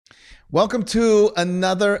Welcome to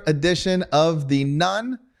another edition of the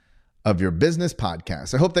None of Your Business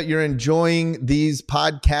podcast. I hope that you're enjoying these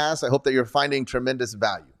podcasts. I hope that you're finding tremendous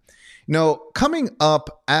value. You know, coming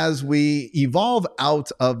up as we evolve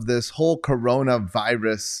out of this whole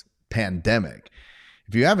coronavirus pandemic,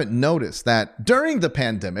 if you haven't noticed that during the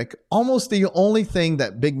pandemic, almost the only thing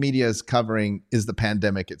that big media is covering is the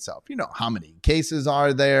pandemic itself. You know, how many cases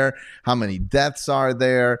are there? How many deaths are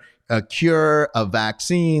there? A cure, a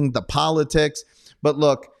vaccine, the politics. But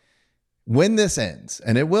look, when this ends,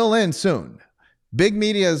 and it will end soon, big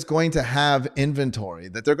media is going to have inventory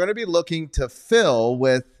that they're going to be looking to fill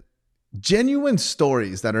with genuine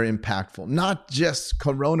stories that are impactful, not just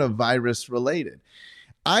coronavirus related.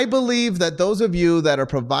 I believe that those of you that are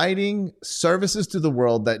providing services to the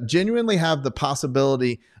world that genuinely have the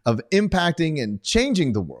possibility of impacting and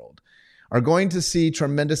changing the world are going to see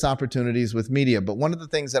tremendous opportunities with media. But one of the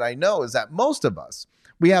things that I know is that most of us,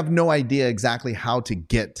 we have no idea exactly how to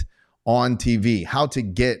get on TV, how to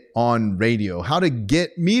get on radio, how to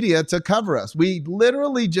get media to cover us. We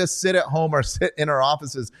literally just sit at home or sit in our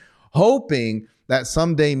offices hoping that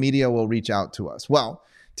someday media will reach out to us. Well,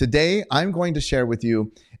 today I'm going to share with you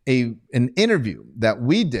an interview that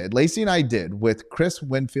we did, Lacey and I did, with Chris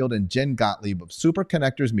Winfield and Jen Gottlieb of Super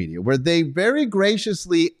Connectors Media, where they very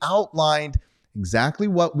graciously outlined exactly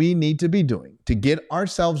what we need to be doing to get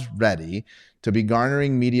ourselves ready to be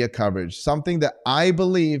garnering media coverage, something that I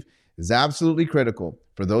believe is absolutely critical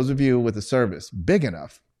for those of you with a service big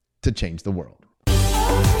enough to change the world.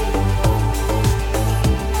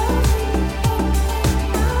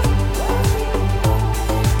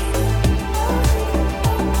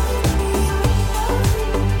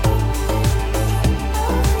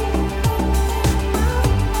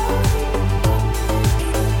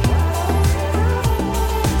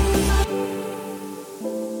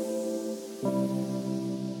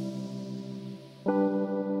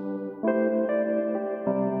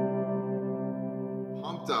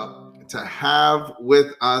 To have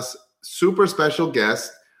with us super special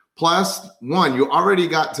guests, plus one, you already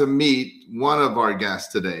got to meet one of our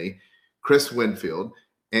guests today, Chris Winfield.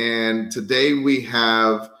 And today we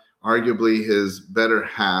have arguably his better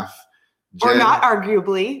half, Jen. Or not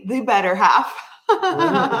arguably, the better half. You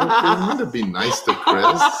need to be nice to Chris.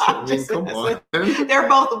 I mean, come on. They're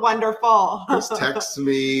both wonderful. Chris texts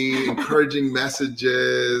me encouraging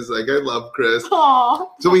messages. Like, I love Chris. Aww.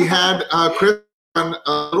 So we had Chris on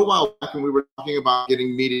a little while back and we were talking about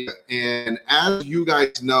getting media. And as you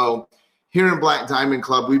guys know, here in Black Diamond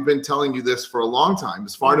Club, we've been telling you this for a long time.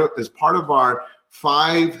 As part of our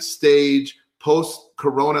 5-stage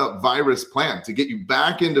post-coronavirus plan to get you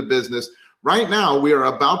back into business. Right now, we are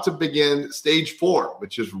about to begin stage 4,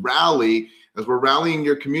 which is rally, as we're rallying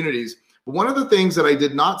your communities. But one of the things that I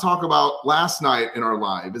did not talk about last night in our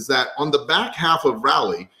live is that on the back half of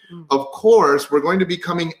rally, of course, we're going to be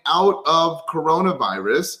coming out of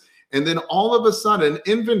coronavirus, and then all of a sudden,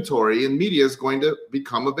 inventory and media is going to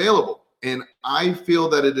become available. And I feel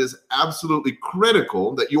that it is absolutely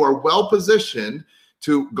critical that you are well positioned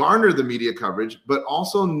to garner the media coverage, but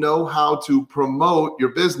also know how to promote your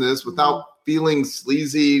business without feeling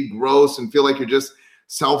sleazy, gross, and feel like you're just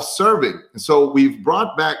self-serving. And so we've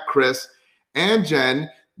brought back Chris and Jen.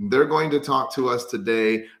 They're going to talk to us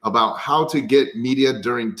today about how to get media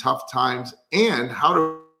during tough times and how to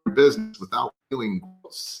run your business without feeling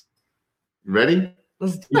gross. You ready?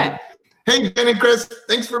 Let's do it. Hey, Jen and Chris,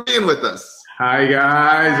 thanks for being with us. Hi,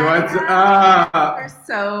 guys. What's up? We're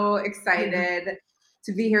so excited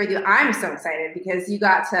to be here with you. I'm so excited because you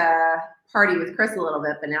got to party with Chris a little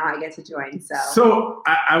bit, but now I get to join. So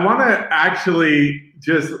I want to actually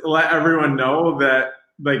just let everyone know that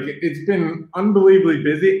it's been unbelievably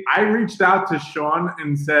busy. I reached out to Sean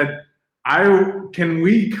and said, can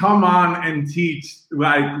we come on and teach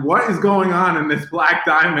what is going on in this Black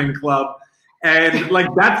Diamond Club? And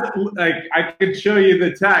that's I could show you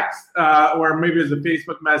the text or maybe it's a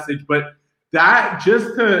Facebook message, but that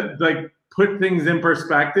just to put things in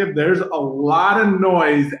perspective, there's a lot of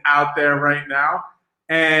noise out there right now.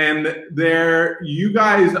 And you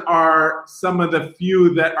guys are some of the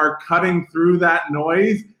few that are cutting through that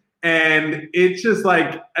noise. And it's just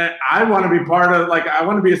I want to be part of, I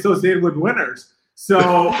want to be associated with winners.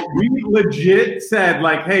 So we legit said,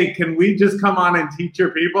 hey, can we just come on and teach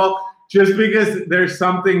your people? Just because there's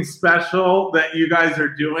something special that you guys are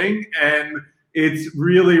doing. And it's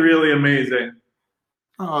really, really amazing.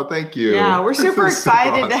 Oh, thank you. Yeah, we're super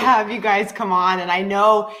excited awesome to have you guys come on. And I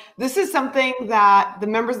know this is something that the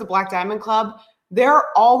members of the Black Diamond Club, they're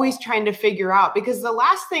always trying to figure out, because the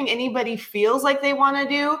last thing anybody feels like they want to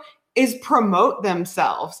do is promote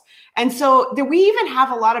themselves. And so we even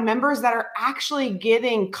have a lot of members that are actually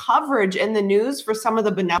getting coverage in the news for some of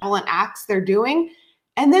the benevolent acts they're doing.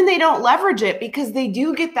 And then they don't leverage it because they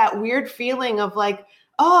do get that weird feeling of like,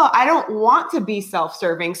 oh, I don't want to be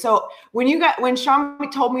self-serving. So when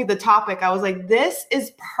Sean told me the topic, I was like, this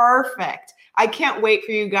is perfect. I can't wait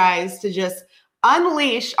for you guys to just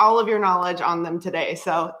unleash all of your knowledge on them today.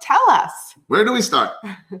 So tell us. Where do we start?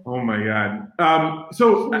 Oh my God.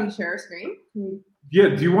 So can we share a screen? Yeah,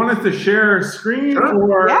 do you want us to share a screen?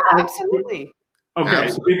 Sure. Or Yeah, absolutely. Okay.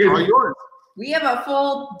 All yours. We have a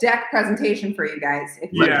full deck presentation for you guys.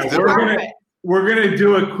 Yeah, we're gonna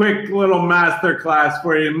do a quick little master class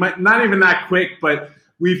for you. Not even that quick, but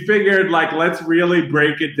we figured like let's really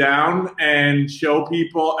break it down and show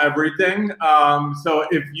people everything. So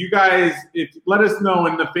if you guys, let us know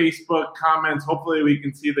in the Facebook comments. Hopefully we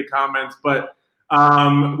can see the comments, but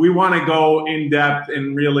we want to go in depth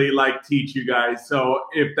and really like teach you guys. So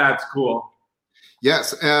if that's cool.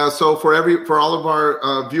 Yes. So for all of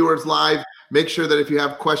our viewers live, make sure that if you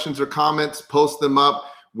have questions or comments, post them up.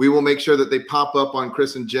 We will make sure that they pop up on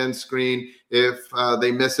Chris and Jen's screen. If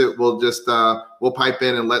they miss it, we'll just we'll pipe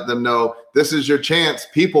in and let them know this is your chance.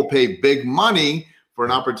 People pay big money for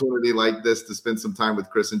an opportunity like this to spend some time with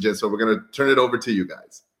Chris and Jen. So we're going to turn it over to you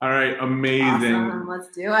guys. All right, amazing. Awesome. Let's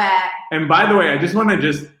do it. And by the way, I just want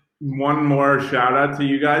to one more shout out to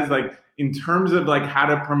you guys. Like in terms of like how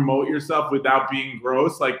to promote yourself without being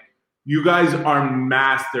gross, like you guys are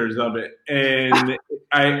masters of it. And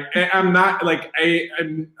I'm not like,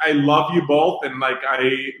 I love you both. And like,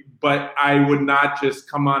 but I would not just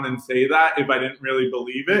come on and say that if I didn't really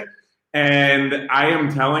believe it. And I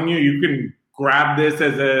am telling you, you can grab this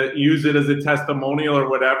use it as a testimonial or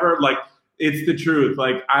whatever. Like it's the truth.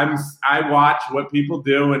 Like I watch what people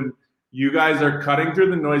do and you guys are cutting through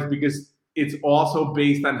the noise because it's also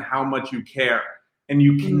based on how much you care and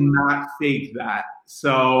you cannot fake that.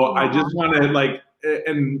 So I just want to like,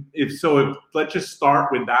 and let's just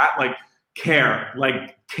start with that, like care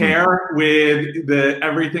with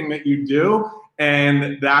everything that you do.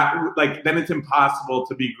 And that like, then it's impossible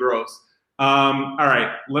to be gross. All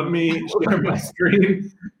right, let me share my screen.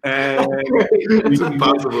 And it's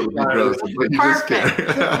impossible to be gross. But you just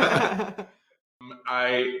care.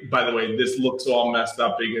 By the way, this looks all messed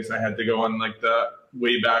up because I had to go on like the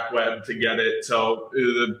Wayback Web to get it. So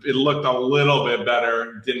it looked a little bit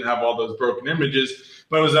better. Didn't have all those broken images,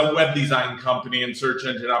 but it was a web design company and search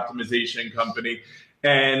engine optimization company.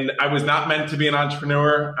 And I was not meant to be an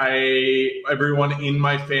entrepreneur. Everyone in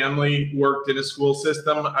my family worked in a school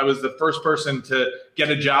system. I was the first person to get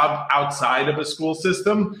a job outside of a school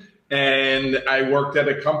system. And I worked at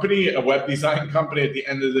a company, a web design company at the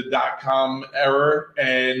end of the .com era,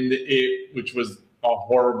 which was a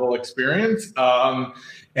horrible experience.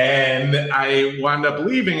 And I wound up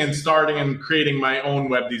leaving and starting and creating my own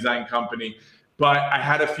web design company. But I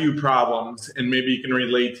had a few problems, and maybe you can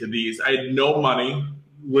relate to these. I had no money,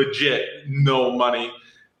 legit no money,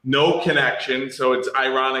 no connection. So it's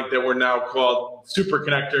ironic that we're now called Super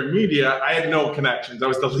Connector Media. I had no connections. I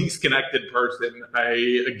was the least connected person. I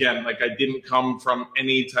didn't come from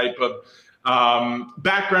any type of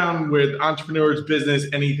background with entrepreneurs, business,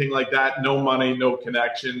 anything like that. No money, no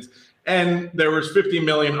connections. And there was 50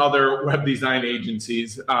 million other web design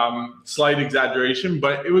agencies. Slight exaggeration,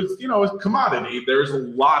 but it was, a commodity. There's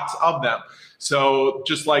lots of them. So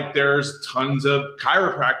just like there's tons of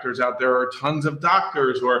chiropractors out there, or tons of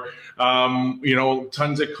doctors, or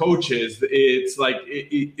tons of coaches. It's like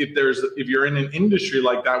if you're in an industry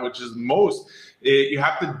like that, which is most, you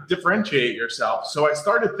have to differentiate yourself. So I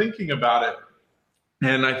started thinking about it.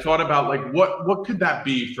 And I thought about like, what could that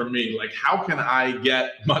be for me? Like, how can I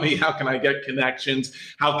get money? How can I get connections?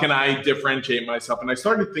 How can I differentiate myself? And I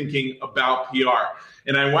started thinking about PR,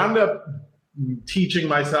 and I wound up teaching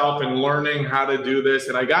myself and learning how to do this.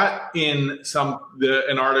 And I got in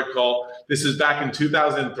an article. This is back in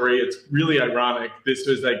 2003. It's really ironic. This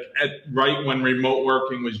was like right when remote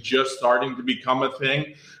working was just starting to become a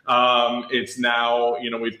thing. It's now,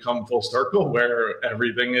 we've come full circle where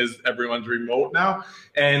everyone's remote now.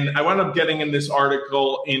 And I wound up getting in this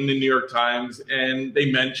article in the New York Times, and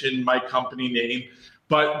they mentioned my company name.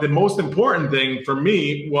 But the most important thing for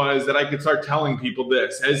me was that I could start telling people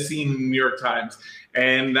this, as seen in the New York Times.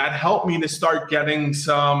 And that helped me to start getting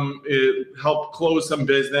help close some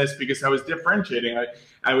business, because I was differentiating.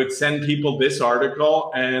 I would send people this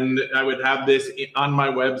article, and I would have this on my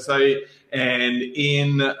website and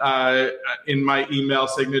in my email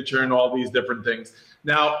signature and all these different things.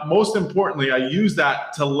 Now, most importantly, I use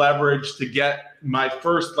that to leverage to get my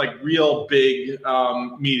first like real big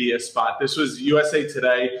media spot. This was USA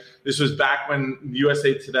Today. This was back when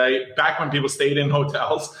back when people stayed in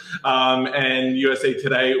hotels, and USA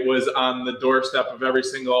Today was on the doorstep of every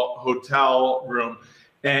single hotel room.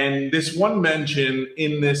 And this one mention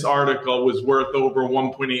in this article was worth over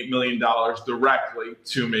 $1.8 million directly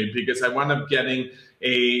to me, because I wound up getting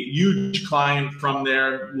a huge client from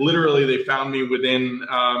there. Literally, they found me within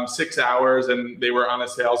 6 hours, and they were on a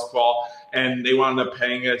sales call, and they wound up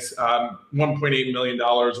paying us $1.8 million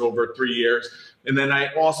over 3 years. And then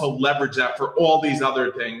I also leverage that for all these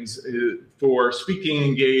other things, for speaking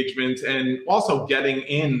engagements, and also getting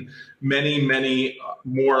in many, many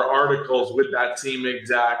more articles with that same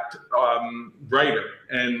exact writer.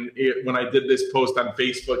 And when I did this post on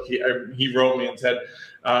Facebook, he wrote me and said,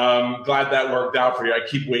 glad that worked out for you. I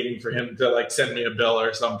keep waiting for him to like send me a bill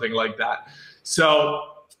or something like that. So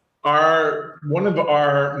one of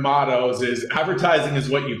our mottos is advertising is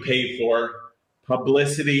what you pay for.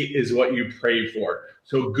 Publicity is what you pray for.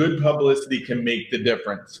 So good publicity can make the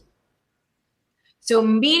difference. So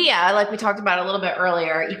media, like we talked about a little bit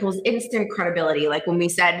earlier, equals instant credibility. Like when we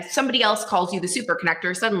said somebody else calls you the super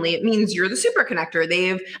connector, suddenly it means you're the super connector.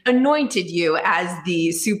 They've anointed you as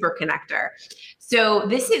the super connector. So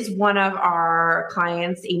this is one of our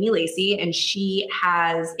clients, Amy Lacey, and she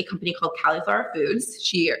has a company called Cauliflower Foods.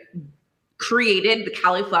 She created the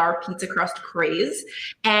cauliflower pizza crust craze.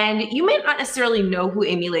 And you may not necessarily know who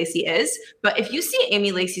Amy Lacey is, but if you see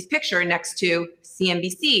Amy Lacey's picture next to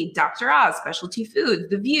CNBC, Dr. Oz, Specialty Foods,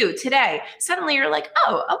 The View, Today, suddenly you're like,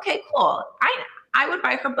 oh, okay, cool. I would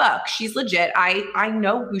buy her book. She's legit. I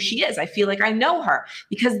know who she is. I feel like I know her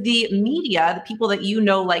because the media, the people that you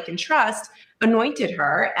know, like, and trust, anointed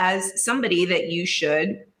her as somebody that you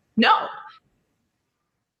should know.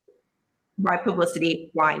 Why publicity?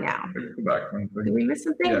 Why now? Go back one second. Did we miss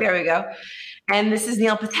something? Yeah. There we go. And this is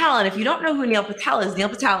Neil Patel. And if you don't know who Neil Patel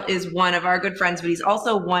is one of our good friends, but he's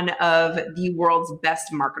also one of the world's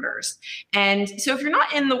best marketers. And so if you're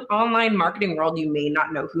not in the online marketing world, you may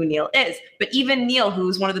not know who Neil is. But even Neil,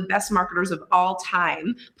 who's one of the best marketers of all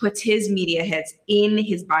time, puts his media hits in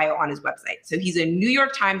his bio on his website. So he's a New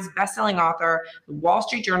York Times bestselling author. The Wall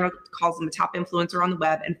Street Journal calls him a top influencer on the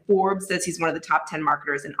web. And Forbes says he's one of the top 10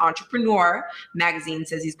 marketers. And Entrepreneur magazine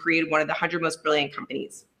says he's created one of the 100 most brilliant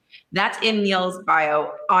companies. That's in Neil's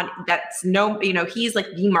bio. He's like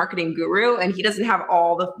the marketing guru, and he doesn't have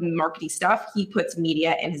all the marketing stuff. He puts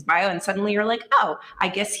media in his bio, and suddenly you're like, oh, I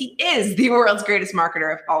guess he is the world's greatest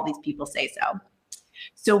marketer if all these people say so.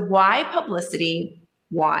 So why publicity?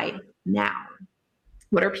 Why now?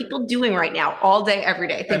 What are people doing right now, all day, every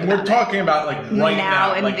day? And we're talking about like right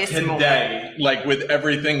now, in like this today, moment. like with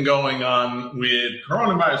everything going on with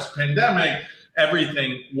coronavirus, pandemic,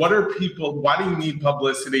 everything. Why do you need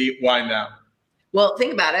publicity? Why now? Well,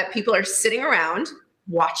 think about it. People are sitting around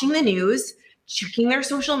watching the news, checking their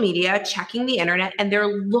social media, checking the internet, and they're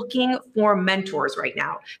looking for mentors right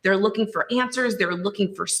now. They're looking for answers. They're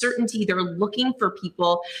looking for certainty. They're looking for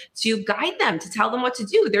people to guide them, to tell them what to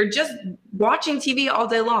do. They're just watching TV all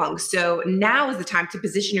day long. So now is the time to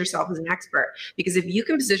position yourself as an expert, because if you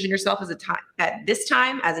can position yourself at this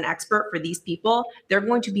time as an expert for these people, they're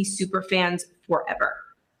going to be super fans forever.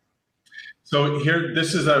 So here,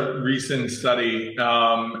 this is a recent study,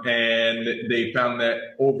 and they found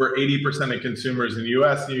that over 80% of consumers in the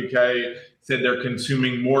US and UK said they're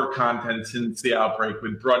consuming more content since the outbreak,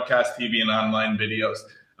 with broadcast TV and online videos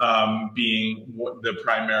being the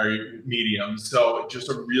primary medium. So just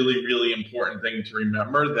a really, really important thing to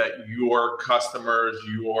remember, that your customers,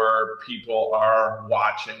 your people are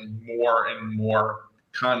watching more and more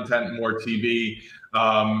content, more TV,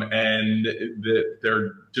 and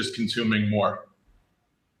they're just consuming more.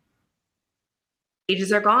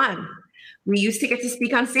 Stages are gone. We used to get to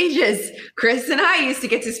speak on stages. Chris and I used to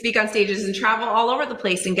get to speak on stages and travel all over the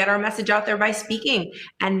place and get our message out there by speaking.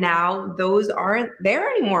 And now those aren't there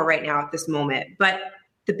anymore right now at this moment. But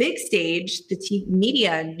the big stage, the TV,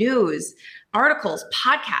 media, news, articles,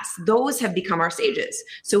 podcasts, those have become our stages.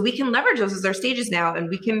 So we can leverage those as our stages now, and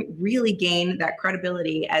we can really gain that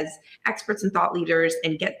credibility as experts and thought leaders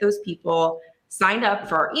and get those people signed up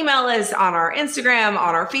for our email list, on our Instagram,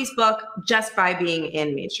 on our Facebook, just by being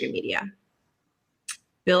in mainstream media.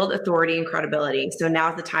 Build authority and credibility. So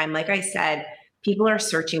now's the time. Like I said, people are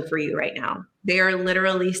searching for you right now. They are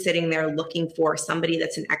literally sitting there looking for somebody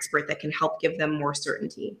that's an expert that can help give them more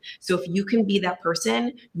certainty. So if you can be that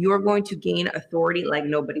person, you're going to gain authority like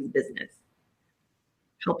nobody's business.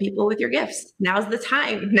 help people with your gifts. Now's the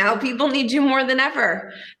time. Now people need you more than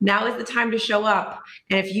ever. Now is the time to show up.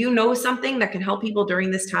 And if you know something that can help people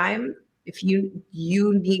during this time, if you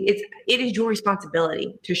need it is your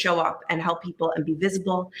responsibility to show up and help people and be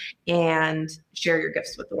visible and share your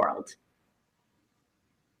gifts with the world.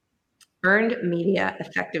 Earned media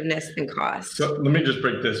effectiveness and cost. So let me just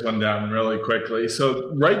break this one down really quickly.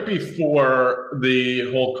 So right before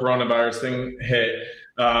the whole coronavirus thing hit,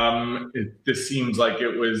 this seems like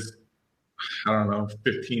it was, I don't know,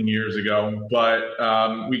 15 years ago,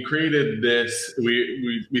 but we created this,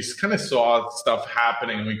 we kind of saw stuff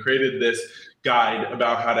happening. We created this guide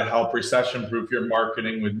about how to help recession-proof your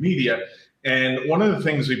marketing with media. And one of the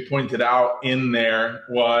things we pointed out in there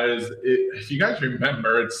was, if you guys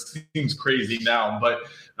remember, it seems crazy now, but,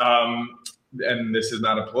 and this is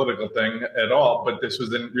not a political thing at all, but this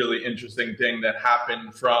was a really interesting thing that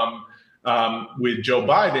happened from with Joe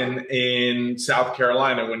Biden in South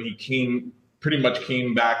Carolina when he pretty much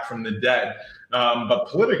came back from the dead. But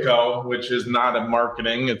Politico, which is not a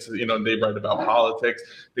marketing, it's, they write about politics.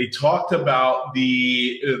 They talked about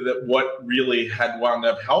what really had wound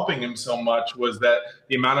up helping him so much was that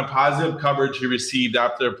the amount of positive coverage he received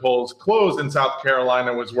after polls closed in South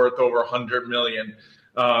Carolina was worth over $100 million.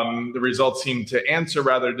 The results seem to answer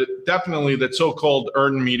rather definitely that so-called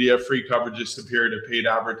earned media free coverage is superior to paid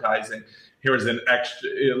advertising. Here's an extra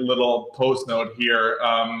little post note here.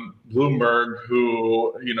 Bloomberg,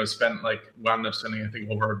 who wound up spending, I think,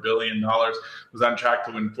 over $1 billion, was on track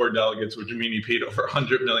to win 4 delegates, which would mean he paid over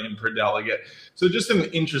 $100 million per delegate. So just an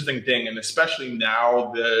interesting thing, and especially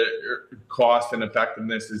now the cost and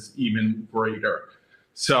effectiveness is even greater.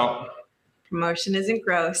 So promotion isn't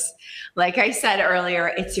gross. Like I said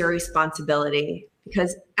earlier, it's your responsibility,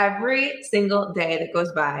 because every single day that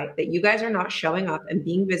goes by that you guys are not showing up and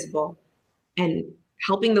being visible and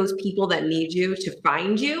helping those people that need you to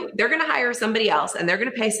find you, they're going to hire somebody else, and they're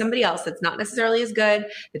going to pay somebody else that's not necessarily as good,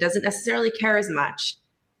 that doesn't necessarily care as much.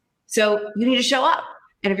 So you need to show up.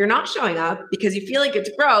 And if you're not showing up because you feel like it's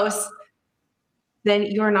gross, then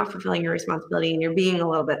you're not fulfilling your responsibility and you're being a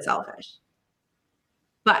little bit selfish.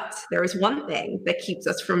 But there is one thing that keeps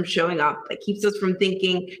us from showing up, that keeps us from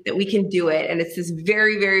thinking that we can do it. And it's this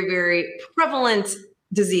very, very, very prevalent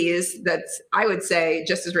disease that's, I would say,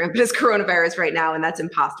 just as rampant as coronavirus right now, and that's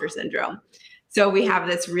imposter syndrome. So we have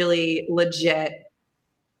this really legit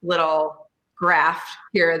little graph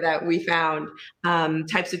here that we found,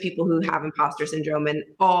 types of people who have imposter syndrome, and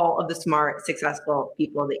all of the smart, successful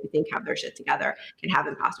people that you think have their shit together can have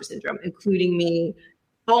imposter syndrome, including me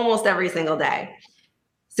almost every single day.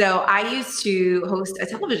 So I used to host a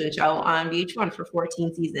television show on VH1 for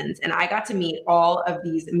 14 seasons, and I got to meet all of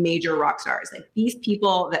these major rock stars, like these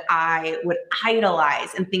people that I would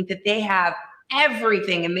idolize and think that they have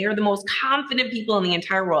everything and they're the most confident people in the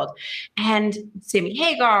entire world. And Sammy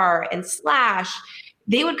Hagar and Slash,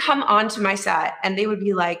 they would come onto my set and they would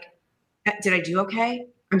be like, did I do okay?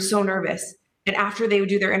 I'm so nervous. And after they would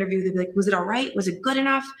do their interview, they'd be like, was it all right? Was it good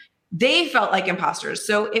enough? They felt like imposters.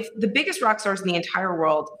 So if the biggest rock stars in the entire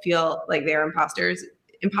world feel like they're imposters,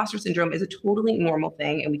 imposter syndrome is a totally normal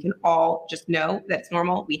thing. And we can all just know that it's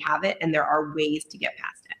normal. We have it, and there are ways to get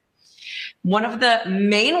past it. One of the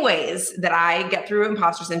main ways that I get through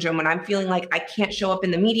imposter syndrome when I'm feeling like I can't show up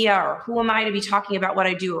in the media, or who am I to be talking about what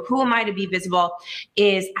I do, or who am I to be visible,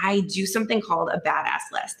 is I do something called a badass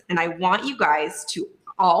list. And I want you guys to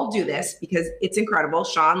all do this because it's incredible.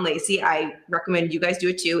 Sean, Lacey, I recommend you guys do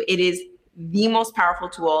it too. It is the most powerful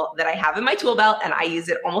tool that I have in my tool belt, and I use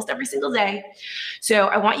it almost every single day. So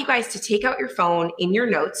I want you guys to take out your phone in your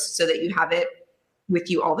notes so that you have it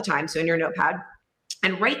with you all the time. So in your notepad,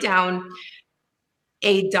 and write down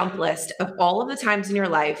a dump list of all of the times in your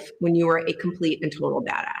life when you were a complete and total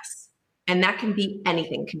badass. And that can be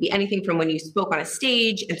anything. It can be anything from when you spoke on a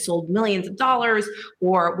stage and sold millions of dollars,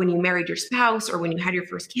 or when you married your spouse, or when you had your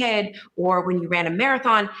first kid, or when you ran a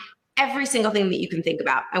marathon. Every single thing that you can think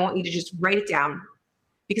about, I want you to just write it down,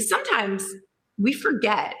 because we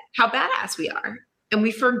forget how badass we are, and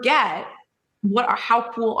we forget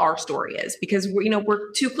how cool our story is because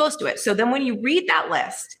we're too close to it. So then when you read that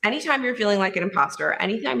list, anytime you're feeling like an imposter,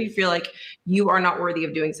 anytime you feel like you are not worthy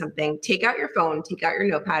of doing something, take out your phone, take out your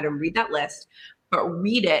notepad and read that list, but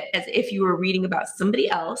read it as if you were reading about somebody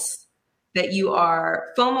else that you are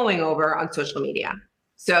FOMOing over on social media.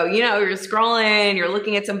 So, you're scrolling, you're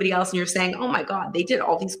looking at somebody else and you're saying, oh my God, they did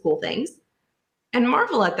all these cool things, and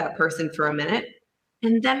marvel at that person for a minute.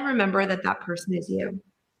 And then remember that that person is you.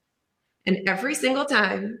 And every single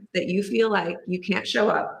time that you feel like you can't show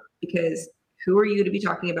up, because who are you to be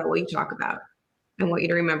talking about what you talk about? I want you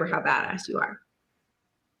to remember how badass you are.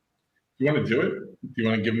 you want to do it? Do you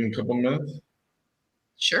want to give them a couple minutes?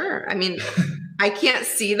 Sure. I mean, I can't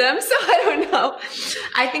see them, so I don't know.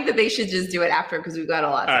 I think that they should just do it after because we've got a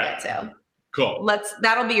lot to get to. Cool.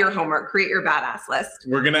 That'll be your homework. Create your badass list.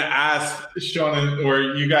 We're going to ask Sean or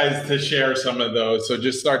you guys to share some of those. So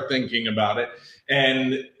just start thinking about it.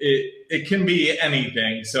 And it can be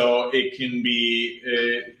anything. So it can be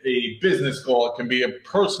a business goal. It can be a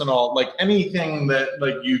personal, like anything that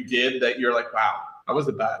like you did that you're like, wow, I was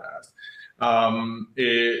a badass.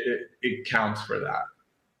 It counts for that.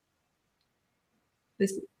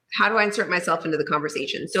 How do I insert myself into the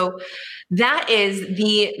conversation? So that is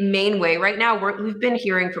the main way right now. We've been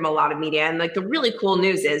hearing from a lot of media, and like the really cool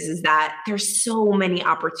news is that there's so many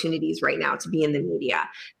opportunities right now to be in the media.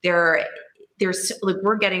 There's like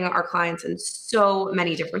we're getting our clients in so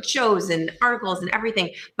many different shows and articles and everything.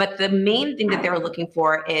 But the main thing that they're looking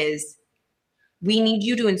for is we need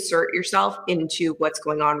you to insert yourself into what's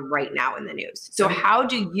going on right now in the news. So how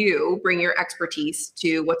do you bring your expertise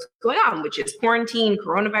to what's going on, which is quarantine,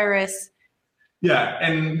 coronavirus? Yeah,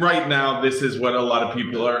 and right now, this is what a lot of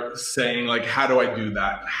people are saying, like, how do I do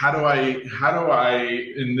that? How do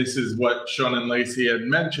I, and this is what Sean and Lacey had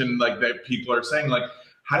mentioned, like that people are saying, like,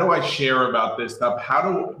 how do I share about this stuff? How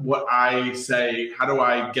do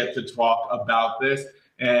I get to talk about this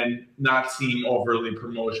and not seem overly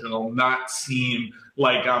promotional, not seem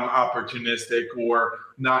like I'm opportunistic, or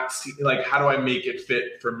not see, like, how do I make it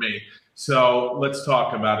fit for me? So let's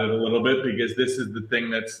talk about it a little bit, because this is the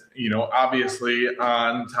thing that's, obviously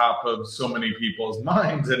on top of so many people's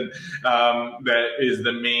minds, and that is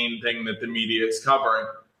the main thing that the media is covering.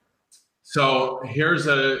 So there's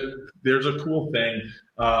a cool thing,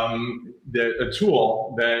 a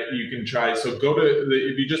tool that you can try. So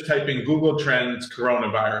if you just type in Google Trends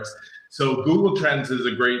coronavirus. So Google Trends is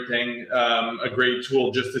a great thing, a great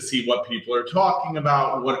tool just to see what people are talking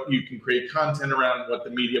about, what you can create content around, what the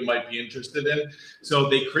media might be interested in. So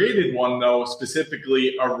they created one though,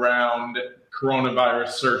 specifically around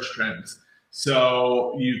coronavirus search trends.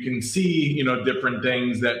 So you can see, different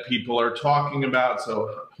things that people are talking about.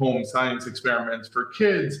 So home science experiments for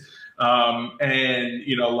kids. And,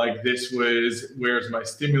 like this was, where's my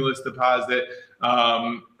stimulus deposit?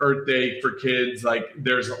 Earth Day for kids. Like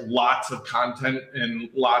there's lots of content and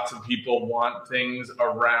lots of people want things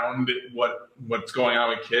around what's going on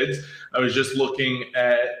with kids. I was just looking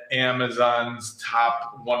at Amazon's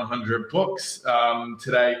top 100 books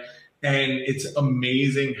today. And it's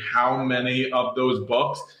amazing how many of those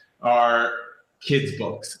books are kids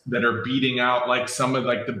books that are beating out like some of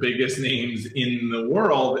like the biggest names in the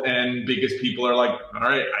world, and biggest people are like, all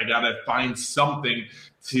right, I got to find something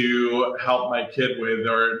to help my kid with,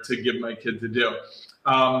 or to give my kid to do.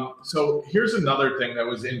 So here's another thing that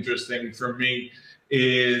was interesting for me,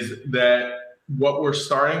 is that what we're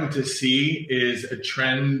starting to see is a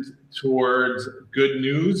trend towards good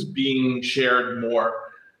news being shared more.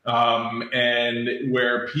 And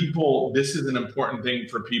where people, this is an important thing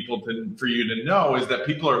for for you to know, is that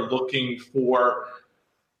people are looking for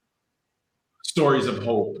stories of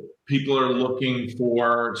hope. People are looking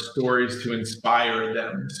for stories to inspire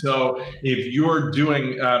them. So if you're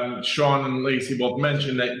doing, Sean and Lacey both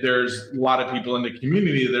mentioned that there's a lot of people in the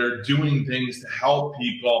community that are doing things to help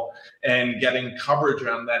people and getting coverage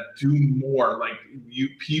around that. Do more. Like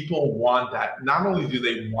people want that. Not only do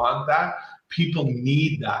they want that, people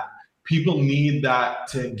need that. People need that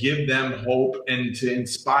to give them hope and to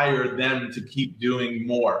inspire them to keep doing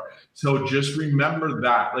more. So just remember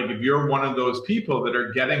that, like if you're one of those people that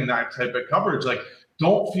are getting that type of coverage, like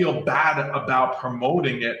don't feel bad about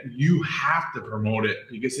promoting it. You have to promote it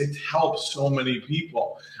because it helps so many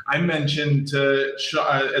people. I mentioned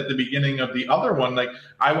at the beginning of the other one, like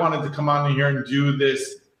I wanted to come on here and do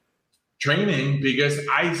this training because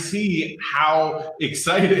I see how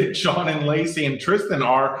excited Sean and Lacey and Tristan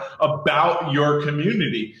are about your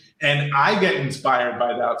community. And I get inspired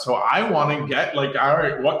by that. So I want to get like, all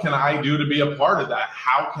right, what can I do to be a part of that?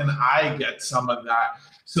 How can I get some of that?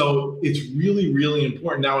 So it's really, really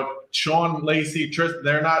important. Now, if Sean, Lacey, Tristan,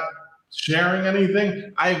 they're not sharing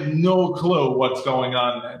anything, I have no clue what's going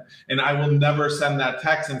on then. And I will never send that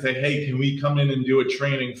text and say, hey, can we come in and do a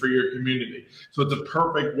training for your community? So it's a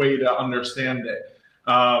perfect way to understand it.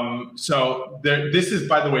 This is,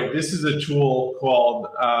 by the way, this is a tool called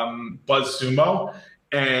BuzzSumo.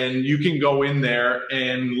 And you can go in there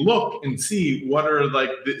and look and see what are like,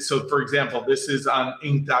 so for example, this is on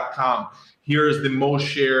Inc.com. Here's the most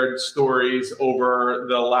shared stories over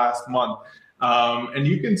the last month. And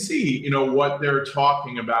you can see, what they're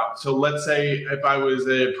talking about. So let's say if I was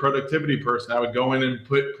a productivity person, I would go in and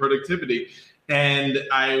put productivity. And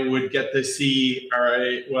I would get to see, all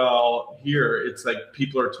right, well, here it's like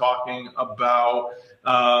people are talking about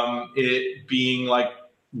it being like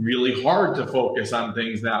really hard to focus on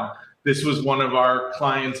things now. This was one of our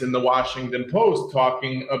clients in the Washington Post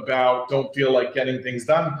talking about don't feel like getting things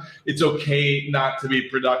done. It's okay not to be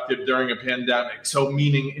productive during a pandemic. So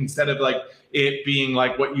meaning instead of like it being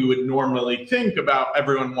like what you would normally think about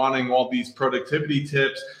everyone wanting all these productivity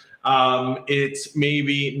tips, it's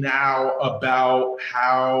maybe now about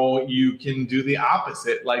how you can do the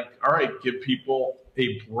opposite. Like, all right, give people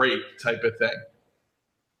a break type of thing.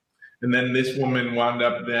 And then this woman wound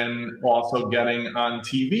up then also getting on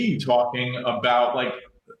TV talking about like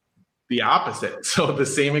the opposite. So the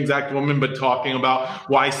same exact woman, but talking about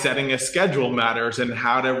why setting a schedule matters and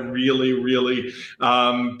how to really, really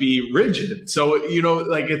be rigid. So, you know,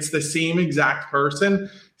 like it's the same exact person,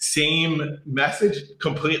 same message,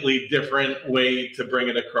 completely different way to bring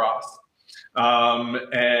it across.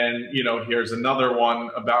 And, you know, here's another one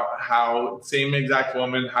about how same exact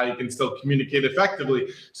woman, how you can still communicate effectively.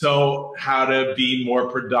 So how to be more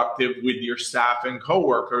productive with your staff and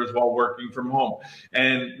coworkers while working from home.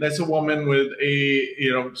 And that's a woman with a,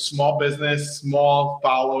 you know, small business, small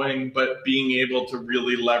following, but being able to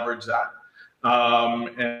really leverage that.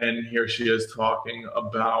 And here she is talking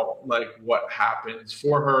about like what happens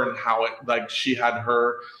for her and how it, like she had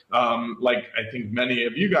her, like I think many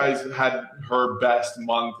of you guys had her best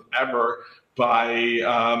month ever by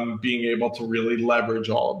being able to really leverage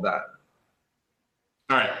all of that.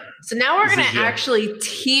 All right. So now we're going to actually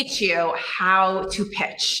teach you how to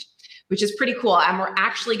pitch, which is pretty cool. And we're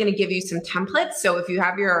actually going to give you some templates. So if you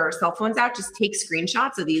have your cell phones out, just take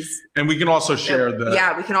screenshots of these. And we can also share the...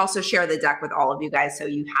 Yeah, we can also share the deck with all of you guys. So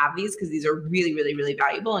you have these because these are really, really, really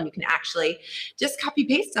valuable. And you can actually just copy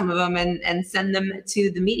paste some of them and send them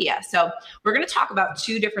to the media. So we're going to talk about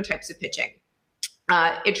two different types of pitching.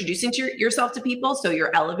 Introducing yourself to people. So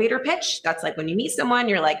your elevator pitch, that's like when you meet someone,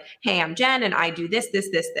 you're like, hey, I'm Jen and I do this, this,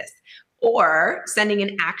 this, this. Or sending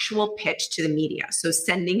an actual pitch to the media. So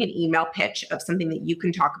sending an email pitch of something that you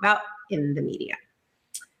can talk about in the media.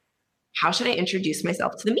 How should I introduce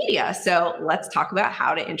myself to the media? So let's talk about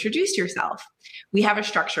how to introduce yourself. We have a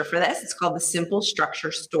structure for this. It's called the simple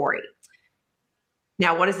structure story.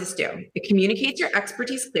 Now, what does this do? It communicates your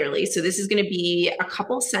expertise clearly. So this is going to be a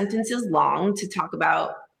couple sentences long to talk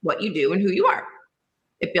about what you do and who you are.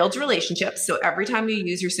 It builds relationships. So every time you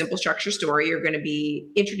use your simple structure story, you're going to be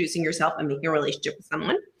introducing yourself and making a relationship with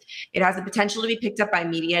someone. It has the potential to be picked up by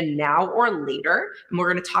media now or later. And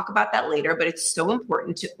we're going to talk about that later, but it's so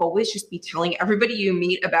important to always just be telling everybody you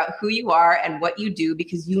meet about who you are and what you do,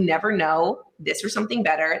 because you never know, this or something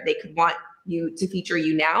better. They could want you to feature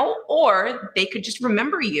you now, or they could just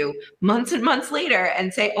remember you months and months later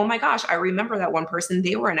and say, oh my gosh, I remember that one person.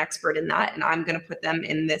 They were an expert in that. And I'm going to put them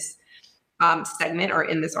in this segment or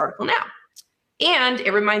in this article now. And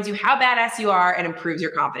it reminds you how badass you are and improves your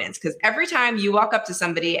confidence. Because every time you walk up to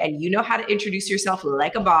somebody and you know how to introduce yourself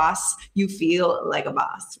like a boss, you feel like a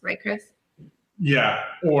boss. Right, Chris? Yeah.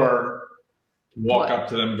 Or walk up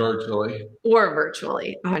to them virtually. Or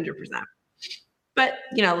virtually, 100%. But,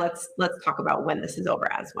 you know, let's talk about when this is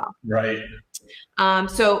over as well. Right.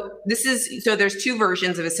 So there's two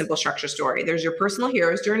versions of a simple structure story. There's your personal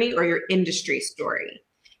hero's journey or your industry story.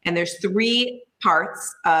 And there's three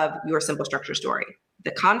parts of your simple structure story: the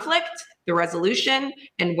conflict, the resolution,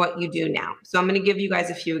 and what you do now. So I'm going to give you guys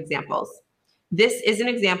a few examples. This is an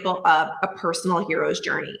example of a personal hero's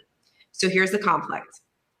journey. So here's the conflict.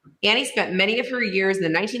 Annie spent many of her years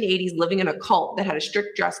in the 1980s living in a cult that had a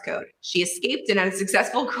strict dress code. She escaped and had a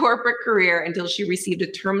successful corporate career until she received a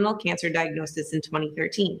terminal cancer diagnosis in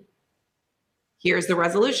 2013. Here's the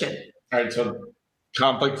resolution. All right, so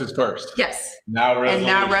conflict is first. Yes. Now resolution. And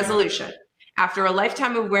now resolution. After a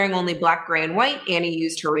lifetime of wearing only black, gray, and white, Annie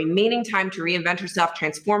used her remaining time to reinvent herself,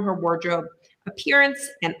 transform her wardrobe, appearance,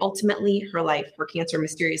 and ultimately her life. Her cancer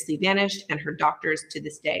mysteriously vanished, and her doctors to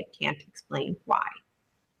this day can't explain why.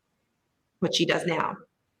 What she does now.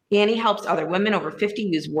 Annie helps other women over 50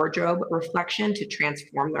 use wardrobe reflection to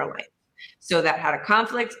transform their life. So that had a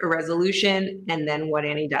conflict, a resolution, and then what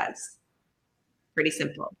Annie does. Pretty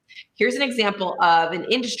simple. Here's an example of an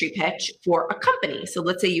industry pitch for a company. So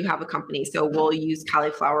let's say you have a company. So we'll use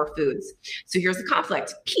Cauliflower Foods. So here's the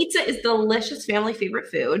conflict. Pizza is delicious family favorite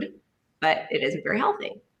food, but it isn't very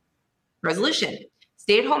healthy. Resolution.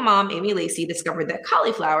 Stay-at-home mom Amy Lacey discovered that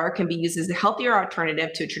cauliflower can be used as a healthier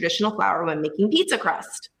alternative to traditional flour when making pizza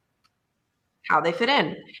crust. How they fit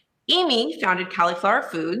in. Amy founded Cauliflower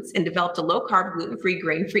Foods and developed a low-carb, gluten-free,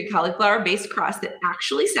 grain-free cauliflower-based crust that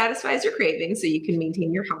actually satisfies your cravings so you can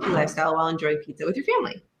maintain your healthy lifestyle while enjoying pizza with your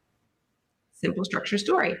family. simple structure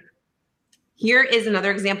story. Here is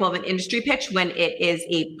another example of an industry pitch when it is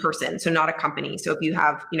a person, so not a company. So if you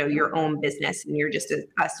have, your own business and you're just a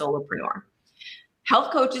solopreneur.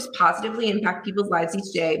 Health coaches positively impact people's lives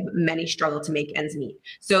each day, but many struggle to make ends meet.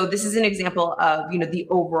 So this is an example of, the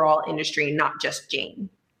overall industry, not just Jane.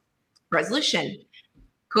 Resolution.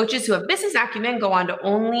 Coaches who have business acumen go on to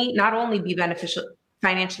not only be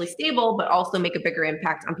financially stable, but also make a bigger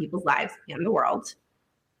impact on people's lives and the world.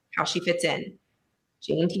 How she fits in.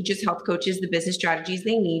 Jane teaches health coaches the business strategies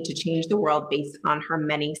they need to change the world based on her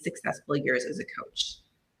many successful years as a coach.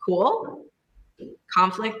 Cool?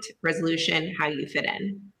 Conflict, resolution, how you fit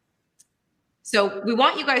in. So we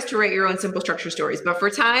want you guys to write your own simple structure stories, but for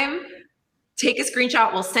time, take a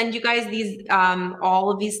screenshot. We'll send you guys these, all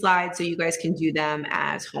of these slides so you guys can do them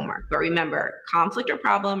as homework. But remember, conflict or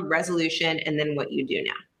problem, resolution, and then what you do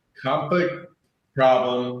now. Conflict,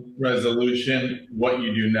 problem, resolution, what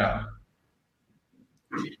you do now.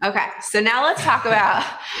 Okay, so now let's talk about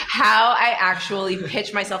how I actually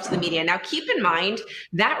pitch myself to the media. Now, keep in mind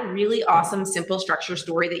that really awesome simple structure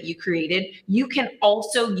story that you created, you can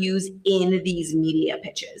also use in these media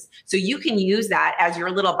pitches. So you can use that as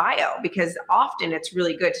your little bio, because often it's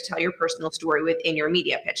really good to tell your personal story within your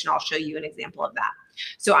media pitch. And I'll show you an example of that.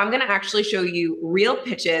 So I'm going to actually show you real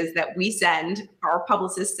pitches that our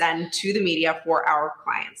publicists send to the media for our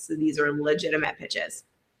clients. So these are legitimate pitches.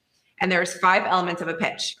 And there's 5 elements of a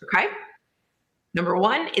pitch, okay? Number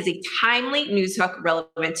 1 is a timely news hook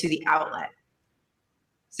relevant to the outlet.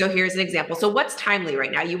 So here's an example. So what's timely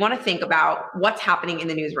right now? You want to think about what's happening in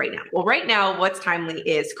the news right now. Well, right now, what's timely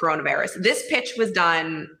is coronavirus. This pitch was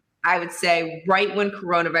done, I would say, right when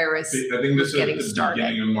coronavirus I think this getting is the started.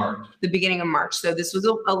 beginning of March. The beginning of March. So this was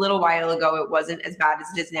a little while ago. It wasn't as bad as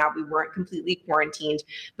it is now. We weren't completely quarantined,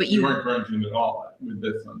 but You weren't quarantined at all with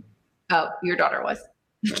this one. Oh, your daughter was.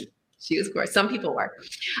 She was, of course. Some people were.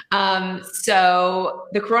 So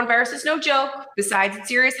the coronavirus is no joke. Besides its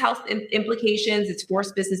serious health implications, it's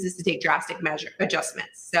forced businesses to take drastic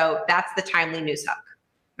adjustments. So that's the timely news hook.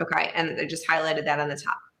 Okay, and I just highlighted that on the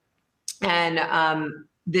top. And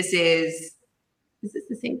this is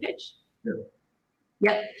the same pitch? Yeah.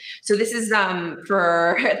 Yep. So this is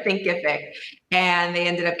for Thinkific, and they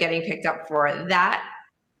ended up getting picked up for that.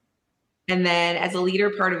 And then as a leader,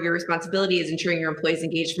 part of your responsibility is ensuring your employees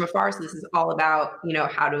engage from afar. So this is all about,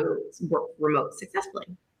 how to work remote successfully.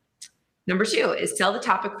 Number 2 is sell the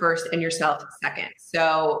topic first and yourself second.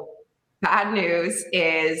 So bad news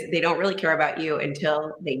is they don't really care about you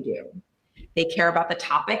until they do. They care about the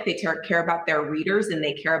topic, they care about their readers, and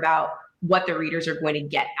they care about what the readers are going to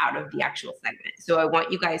get out of the actual segment. So I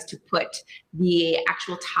want you guys to put the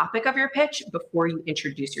actual topic of your pitch before you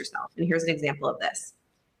introduce yourself. And here's an example of this.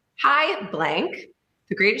 Hi, blank.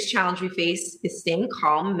 The greatest challenge we face is staying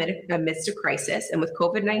calm amidst a crisis. And with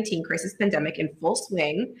COVID-19 crisis pandemic in full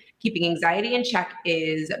swing, keeping anxiety in check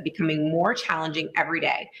is becoming more challenging every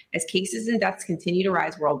day as cases and deaths continue to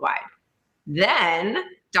rise worldwide. Then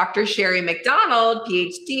Dr. Sherry McDonald,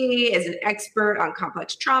 PhD, is an expert on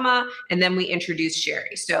complex trauma. And then we introduce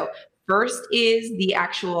Sherry. So first is the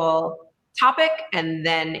actual topic, and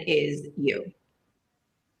then is you.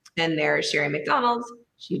 And there's Sherry McDonald.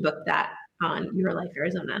 She booked that on Your Life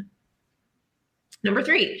Arizona. Number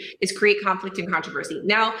 3 is create conflict and controversy.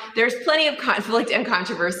 Now, there's plenty of conflict and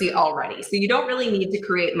controversy already, so you don't really need to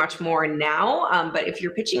create much more now. But if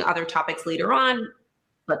you're pitching other topics later on,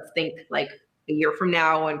 let's think like a year from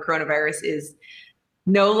now when coronavirus is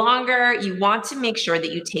no longer, you want to make sure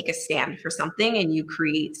that you take a stand for something and you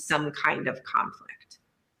create some kind of conflict.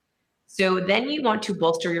 So then you want to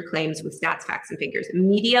bolster your claims with stats, facts, and figures.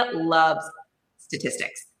 Media loves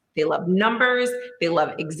statistics. They love numbers. They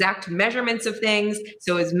love exact measurements of things.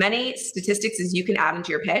 So as many statistics as you can add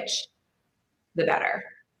into your pitch, the better.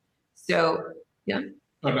 So, yeah.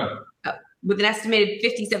 Okay. With an estimated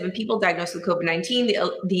 57 people diagnosed with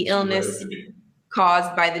COVID-19, the illness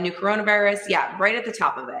caused by the new coronavirus, right at the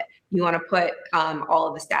top of it. You want to put all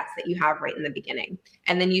of the stats that you have right in the beginning.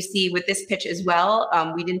 And then you see with this pitch as well,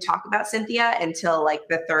 we didn't talk about Cynthia until like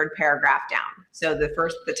the 3rd paragraph down. So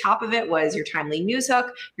the top of it was your timely news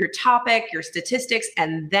hook, your topic, your statistics,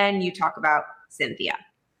 and then you talk about Cynthia.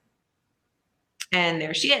 And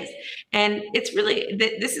there she is. And it's really,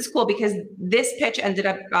 this is cool because this pitch ended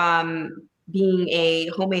up being a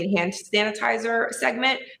homemade hand sanitizer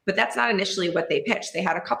segment, but that's not initially what they pitched. They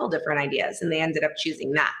had a couple different ideas and they ended up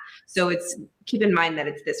choosing that. So keep in mind that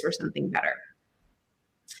it's this or something better.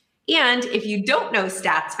 And if you don't know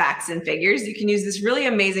stats, facts, and figures, you can use this really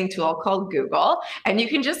amazing tool called Google, and you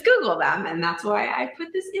can just Google them. And that's why I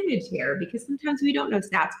put this image here, because sometimes we don't know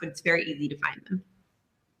stats, but it's very easy to find them.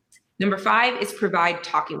 Number 5 is provide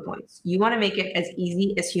talking points. You want to make it as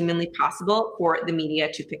easy as humanly possible for the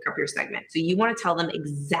media to pick up your segment. So you want to tell them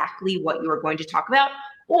exactly what you are going to talk about,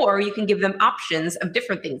 or you can give them options of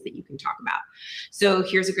different things that you can talk about. So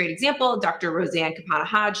here's a great example. Dr. Roseanne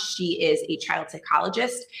Campana-Hodge, she is a child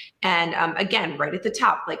psychologist. And again, right at the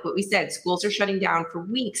top, like what we said, schools are shutting down for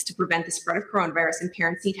weeks to prevent the spread of coronavirus, and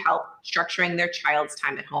parents need help structuring their child's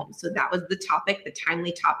time at home. So that was the topic, the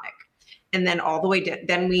timely topic. And then all the way down,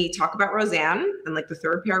 then we talk about Roseanne and like the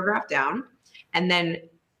 3rd paragraph down, and then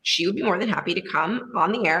she would be more than happy to come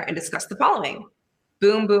on the air and discuss the following.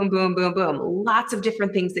 Boom, boom, boom, boom, boom. Lots of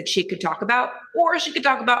different things that she could talk about, or she could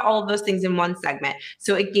talk about all of those things in one segment.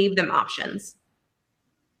 So it gave them options.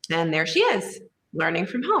 And there she is, learning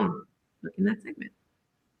from home. Look in that segment.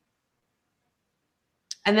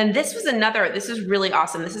 And then this is really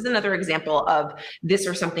awesome. This is another example of this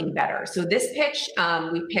or something better. So this pitch,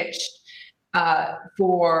 we pitched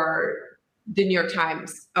for the New York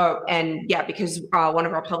Times. And yeah, because one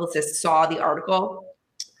of our publicists saw the article,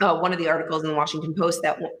 one of the articles in the Washington Post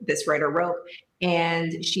that this writer wrote,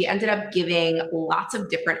 and she ended up giving lots of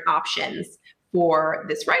different options for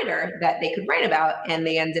this writer that they could write about, and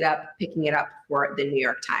they ended up picking it up for the New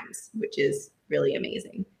York Times, which is really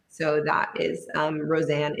amazing. So that is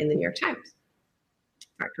Roseanne in the New York Times.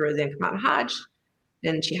 Dr. Roseanne Campana-Hodge,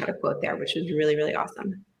 and she had a quote there, which was really, really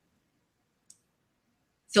awesome.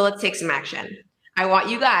 So let's take some action. I want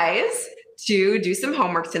you guys to do some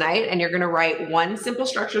homework tonight, and you're going to write one simple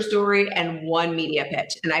structure story and one media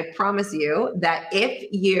pitch. And I promise you that if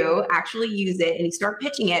you actually use it and you start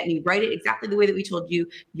pitching it and you write it exactly the way that we told you,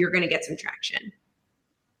 you're going to get some traction.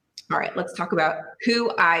 All right, let's talk about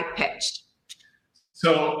who I pitched.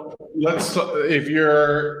 So if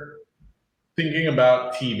you're thinking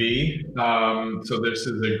about TV, so this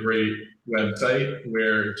is a great website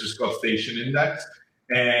where it's just called Station Index.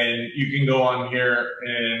 And you can go on here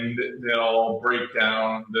and they'll break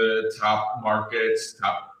down the top markets,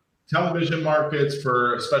 top television markets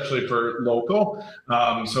especially for local.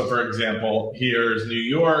 So for example, here's New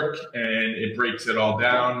York, and it breaks it all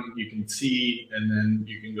down. You can see, and then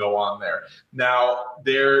you can go on there. Now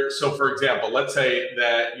so for example, let's say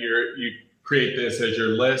that you create this as your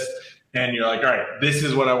list, and you're like, all right, this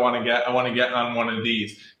is what I want to get. I want to get on one of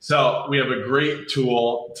these. So we have a great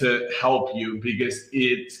tool to help you, because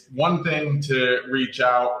it's one thing to reach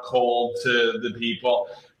out cold to the people,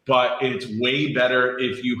 but it's way better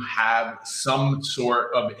if you have some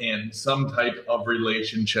sort of some type of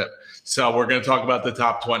relationship. So we're going to talk about the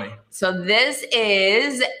top 20. So this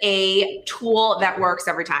is a tool that works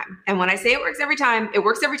every time. And when I say it works every time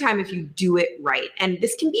if you do it right. And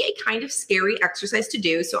this can be a kind of scary exercise to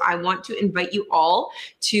do. So I want to invite you all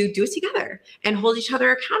to do it together and hold each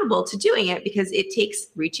other accountable to doing it, because it takes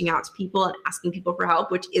reaching out to people and asking people for help,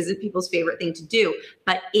 which isn't people's favorite thing to do.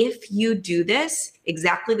 But if you do this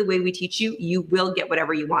exactly the way we teach you, you will get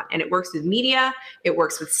whatever you want. And it works with media, it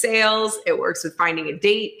works with sales, it works with finding a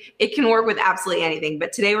date. It can work with absolutely anything.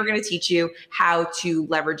 But today we're going to teach you how to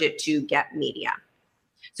leverage it to get media.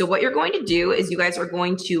 So what you're going to do is you guys are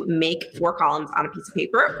going to make 4 columns on a piece of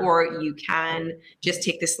paper, or you can just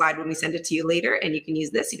take this slide when we send it to you later, and you can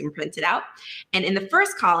use this, you can print it out. And in the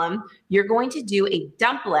first column, you're going to do a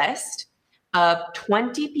dump list of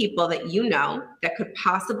 20 people that you know that could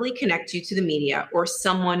possibly connect you to the media, or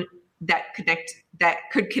someone that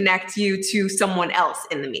could connect you to someone else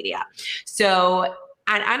in the media. So,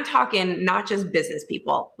 and I'm talking not just business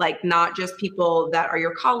people, like not just people that are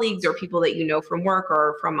your colleagues or people that you know from work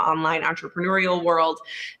or from online entrepreneurial world.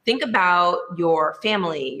 Think about your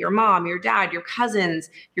family, your mom, your dad, your cousins,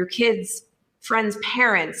 your kids, friends,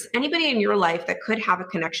 parents, anybody in your life that could have a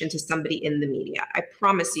connection to somebody in the media. I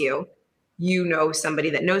promise you, you know somebody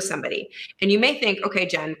that knows somebody. And you may think, okay,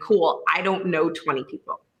 Jen, cool, I don't know 20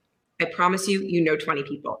 people. I promise you, you know 20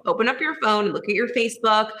 people. Open up your phone, look at your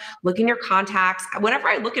Facebook, look in your contacts. Whenever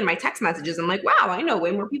I look in my text messages, I'm like, wow, I know way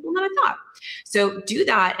more people than I thought. So do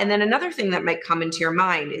that. And then another thing that might come into your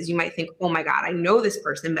mind is you might think, oh my God, I know this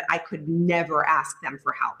person, but I could never ask them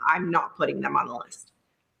for help. I'm not putting them on the list.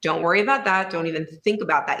 Don't worry about that. Don't even think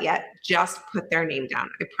about that yet. Just put their name down.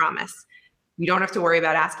 I promise. You don't have to worry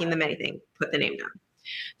about asking them anything. Put the name down.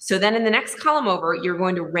 So then in the next column over, you're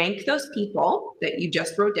going to rank those people that you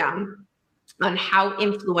just wrote down on how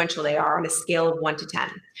influential they are on a scale of 1 to 10.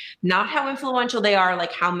 Not how influential they are,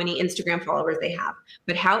 like how many Instagram followers they have,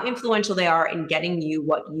 but how influential they are in getting you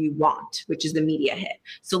what you want, which is the media hit.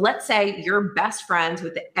 So let's say you're best friends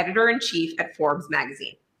with the editor-in-chief at Forbes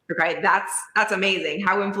magazine. Okay, that's amazing.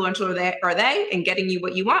 How influential are they in getting you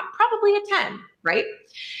what you want? Probably a 10, right?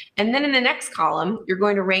 And then in the next column, you're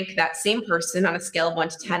going to rank that same person on a scale of 1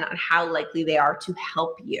 to 10 on how likely they are to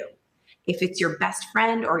help you. If it's your best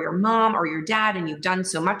friend or your mom or your dad and you've done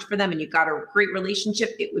so much for them and you've got a great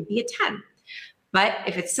relationship, it would be a 10. But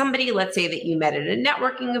if it's somebody, let's say that you met at a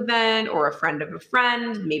networking event or a friend of a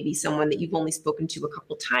friend, maybe someone that you've only spoken to a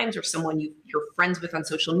couple times or someone you're friends with on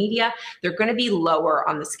social media, they're going to be lower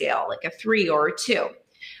on the scale, like a 3 or a 2.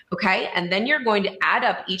 Okay. And then you're going to add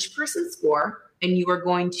up each person's score and you are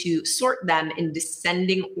going to sort them in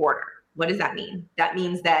descending order. What does that mean? That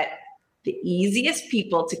means that the easiest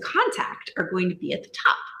people to contact are going to be at the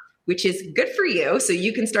top, which is good for you. So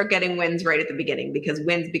you can start getting wins right at the beginning because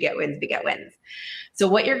wins beget wins beget wins. So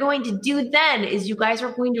what you're going to do then is you guys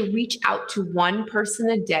are going to reach out to one person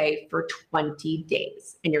a day for 20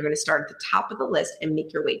 days. And you're going to start at the top of the list and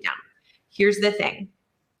make your way down. Here's the thing.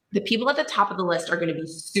 The people at the top of the list are going to be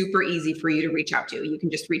super easy for you to reach out to. You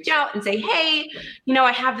can just reach out and say, hey,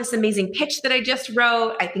 I have this amazing pitch that I just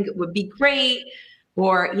wrote. I think it would be great.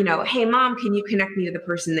 Or, hey, mom, can you connect me to the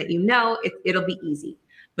person that you know? It'll be easy.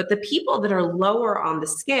 But the people that are lower on the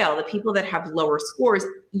scale, the people that have lower scores,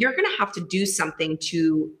 you're going to have to do something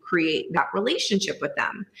to create that relationship with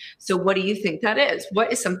them. So what do you think that is?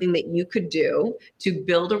 What is something that you could do to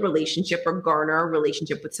build a relationship or garner a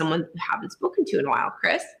relationship with someone you haven't spoken to in a while,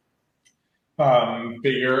 Chris?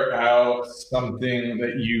 Figure out something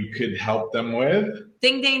that you could help them with.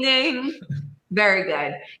 Ding, ding, ding. Very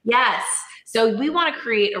good. Yes. So we want to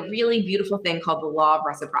create a really beautiful thing called the law of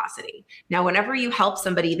reciprocity. Now, whenever you help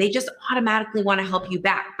somebody, they just automatically want to help you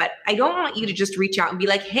back. But I don't want you to just reach out and be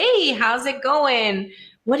like, hey, how's it going?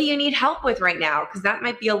 What do you need help with right now? Because that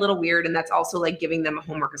might be a little weird. And that's also like giving them a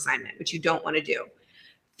homework assignment, which you don't want to do.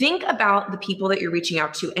 Think about the people that you're reaching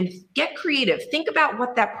out to and get creative. Think about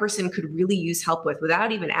what that person could really use help with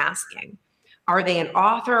without even asking. Are they an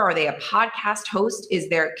author? Are they a podcast host?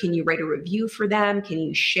 Can you write a review for them? Can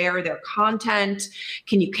you share their content?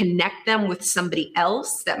 Can you connect them with somebody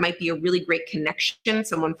else? That might be a really great connection,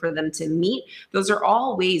 someone for them to meet. Those are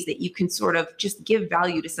all ways that you can sort of just give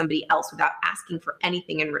value to somebody else without asking for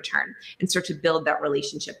anything in return and start to build that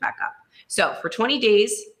relationship back up. So for 20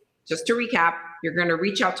 days, just to recap, you're going to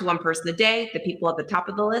reach out to one person a day. The people at the top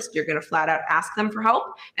of the list, you're going to flat out ask them for help.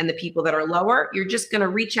 And the people that are lower, you're just going to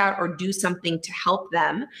reach out or do something to help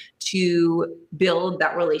them to build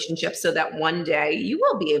that relationship so that one day you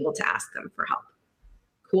will be able to ask them for help.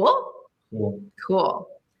 Cool.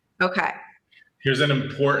 Okay. Here's an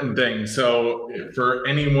important thing. So for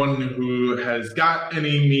anyone who has got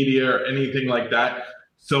any media or anything like that,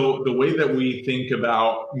 so the way that we think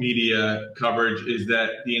about media coverage is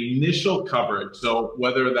that the initial coverage, so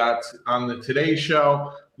whether that's on the Today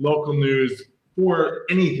Show, local news, or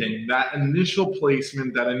anything, that initial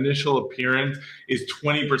placement, that initial appearance is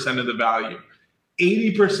 20% of the value.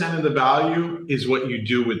 80% of the value is what you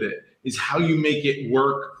do with it, is how you make it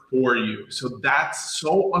work for you. So that's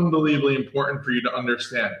so unbelievably important for you to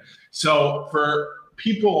understand. So for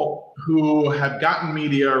people who have gotten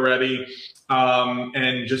media already,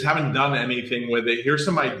 and just haven't done anything with it, here's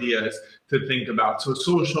some ideas to think about. So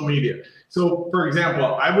social media. So for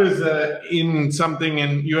example, I was in something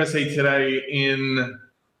in USA Today in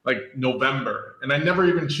like November, and I never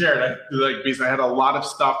even shared, because I had a lot of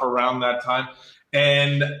stuff around that time.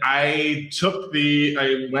 And I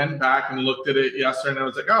went back and looked at it yesterday, and I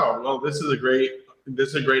was like, oh, well, this is a great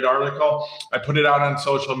article. I put it out on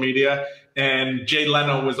social media. And Jay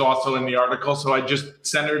Leno was also in the article, so I just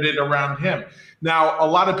centered it around him. Now, a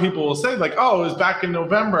lot of people will say, like, oh, it was back in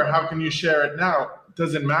November. How can you share it now? It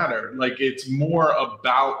doesn't matter. Like, it's more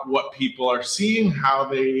about what people are seeing, how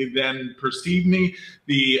they then perceive me,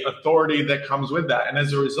 the authority that comes with that. And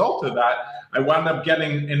as a result of that, I wound up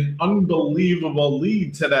getting an unbelievable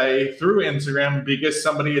lead today through Instagram because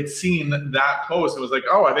somebody had seen that post and was like,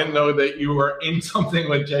 oh, I didn't know that you were in something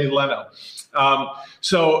with Jay Leno.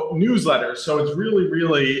 So newsletters. So it's really,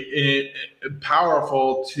 really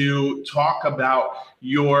powerful to talk about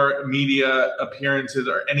your media appearances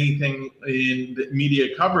or anything in the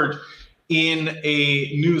media coverage in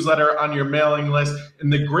a newsletter on your mailing list.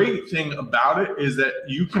 And the great thing about it is that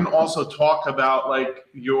you can also talk about like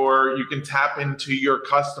you can tap into your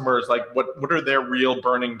customers, like what are their real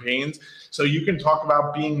burning pains. So you can talk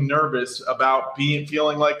about being nervous, about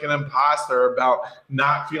feeling like an imposter, about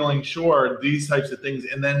not feeling sure, these types of things,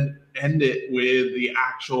 and then end it with the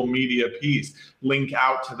actual media piece. Link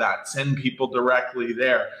out to that, send people directly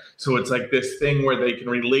there. So it's like this thing where they can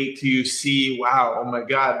relate to you, see, wow, oh my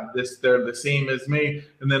God, they're the same as me.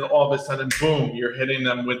 And then all of a sudden, boom, you're hitting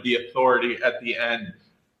them with the authority at the end.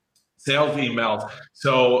 sales emails.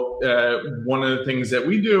 So one of the things that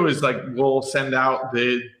we do is like we'll send out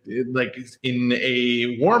like in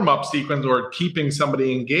a warm-up sequence or keeping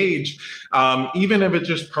somebody engaged, even if it's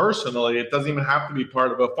just personally. It doesn't even have to be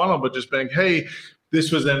part of a funnel, but just being, hey,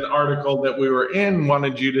 this was an article that we were in,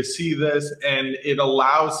 wanted you to see this, and it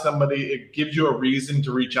allows somebody, it gives you a reason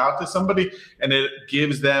to reach out to somebody, and it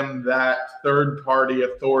gives them that third-party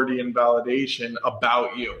authority and validation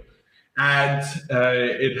about you. And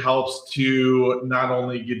it helps to not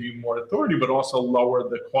only give you more authority, but also lower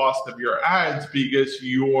the cost of your ads, because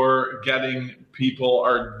you're getting people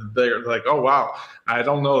are there like, oh, wow, I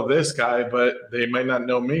don't know this guy, but they might not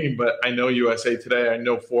know me, but I know USA Today, I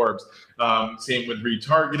know Forbes. Same with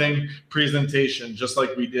retargeting, presentation, just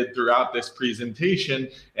like we did throughout this presentation.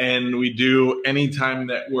 And we do anytime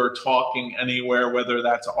that we're talking anywhere, whether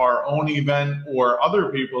that's our own event or other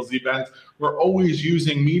people's events, we're always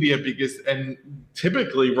using media and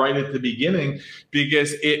typically right at the beginning,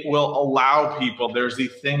 because it will allow people, there's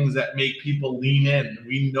these things that make people lean in.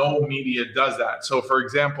 We know media does that. So for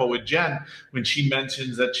example, with Jen, when she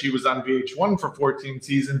mentions that she was on VH1 for 14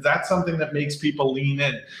 seasons, that's something that makes people lean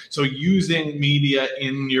in. So using media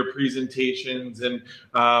in your presentations and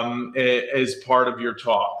as part of your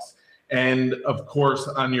talks. And of course,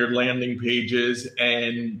 on your landing pages,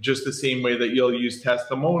 and just the same way that you'll use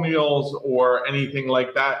testimonials or anything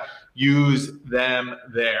like that, use them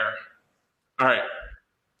there. All right,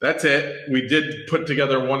 that's it. We did put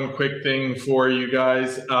together one quick thing for you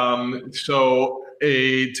guys.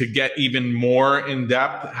 To get even more in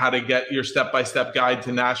depth, how to get your step-by-step guide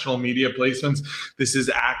to national media placements. This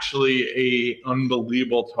is actually a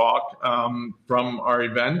unbelievable talk from our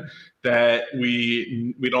event that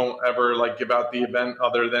we don't ever like give out the event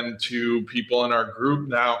other than to people in our group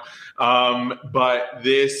now. But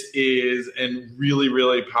this is a really,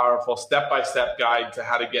 really powerful step-by-step guide to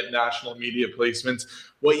how to get national media placements.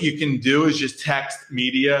 What you can do is just text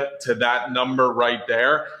media to that number right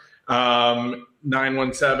there.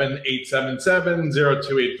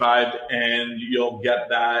 917-877-0285, and you'll get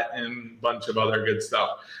that and a bunch of other good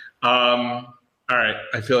stuff. All right,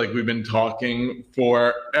 I feel like we've been talking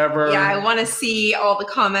forever. Yeah, I want to see all the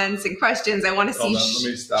comments and questions. I want to see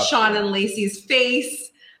Sean and Lacey's face.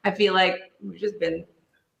 I feel like we've just been.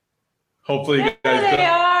 Hopefully, you guys. There they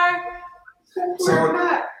are.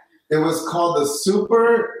 So it was called the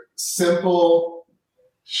Super Simple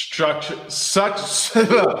Simple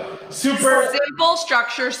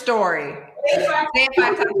structure story. Say it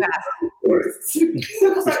 5 times fast.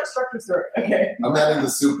 Simple structure story. Okay. I'm adding the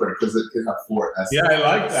super because it can have 4 S's. Yeah, I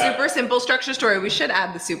like that. Super simple structure story. We should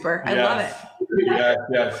add the super. I love it.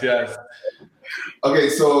 Yes. Okay,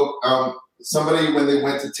 so somebody, when they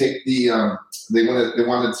went to take the, they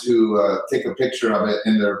wanted to take a picture of it,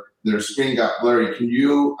 and their screen got blurry. Can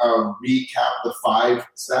you recap the 5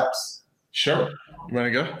 steps? Sure. You want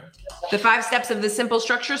to go? The 5 steps of the simple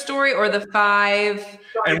structure story, or the 5?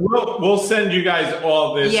 And we'll send you guys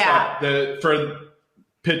all this stuff for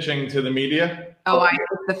pitching to the media. Oh, I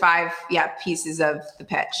the 5 pieces of the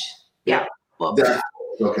pitch. Yeah. Well,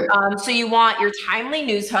 okay. So you want your timely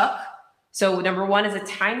news hook. So number 1 is a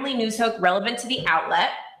timely news hook relevant to the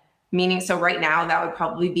outlet, meaning so right now that would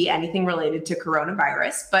probably be anything related to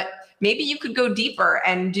coronavirus, but maybe you could go deeper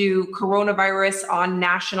and do coronavirus on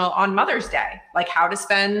Mother's Day, like how to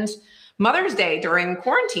spend Mother's Day during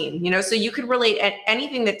quarantine, so you could relate at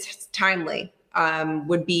anything that's timely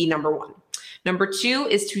would be number 1. Number 2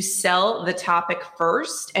 is to sell the topic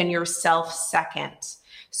first and yourself second.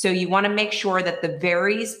 So you want to make sure that the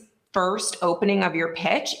very first opening of your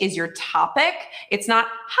pitch is your topic. It's not,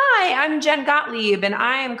 hi, I'm Jen Gottlieb and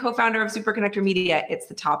I am co-founder of Superconnector Media. It's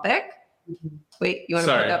the topic. Wait, you want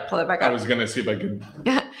to pull it back up? I was going to see if I could.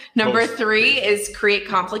 Number 3 is create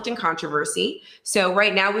conflict and controversy. So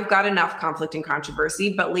right now we've got enough conflict and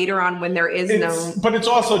controversy, but later on when there is But it's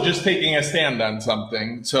also just taking a stand on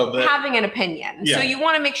something. So that having an opinion. Yeah. So you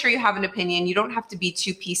want to make sure you have an opinion. You don't have to be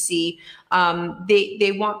too PC.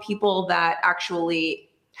 They want people that actually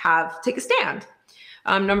take a stand.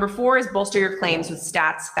 Number 4 is bolster your claims with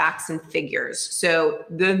stats, facts, and figures. So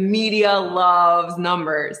the media loves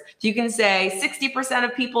numbers. You can say 60%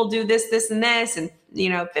 of people do this, this, and this, and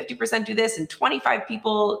 50% do this, and 25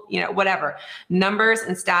 people, whatever. Numbers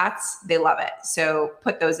and stats, they love it. So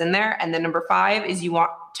put those in there. And then number 5 is you want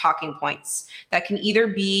talking points. That can either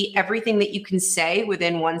be everything that you can say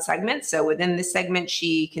within one segment. So within this segment,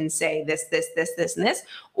 she can say this, this, this, this, and this,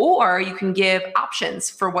 or you can give options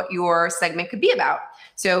for what your segment could be about.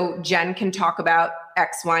 So Jen can talk about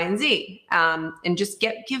X, Y, and Z, and just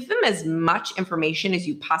give them as much information as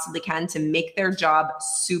you possibly can to make their job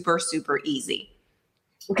super, super easy.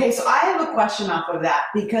 Okay, so I have a question off of that,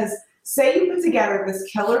 because say you put together this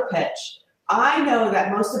killer pitch. I know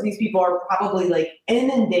that most of these people are probably like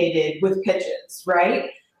inundated with pitches,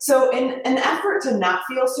 right? So in an effort to not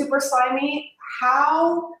feel super slimy,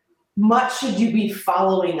 how much should you be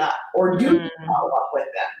following up, or do you follow up with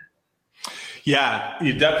them? Yeah,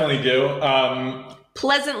 you definitely do.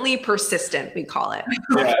 Pleasantly persistent, we call it.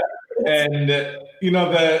 Yeah. And,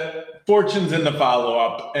 the fortune's in the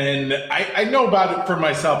follow-up. And I know about it for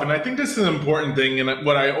myself. And I think this is an important thing. And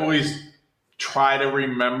what I always try to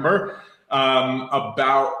remember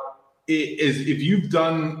about it is, if you've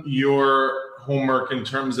done your homework in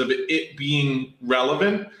terms of it being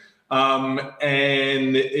relevant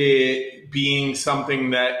and it being something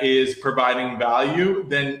that is providing value,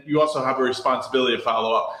 then you also have a responsibility to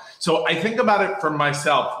follow up. So I think about it for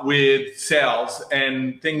myself with sales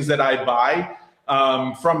and things that I buy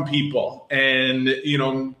from people. And,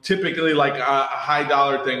 typically like a high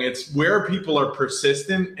dollar thing, it's where people are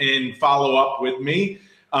persistent and follow up with me.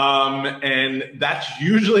 And that's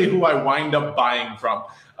usually who I wind up buying from.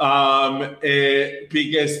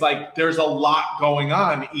 Because like there's a lot going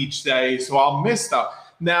on each day, so I'll miss stuff.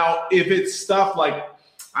 Now, if it's stuff like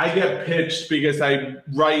I get pitched because I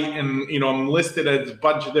write and, I'm listed at a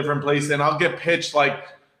bunch of different places, and I'll get pitched like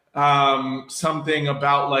something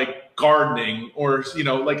about like gardening, or,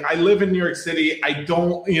 like I live in New York City. I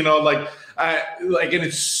don't, and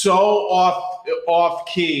it's so off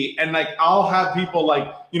key, and like I'll have people like,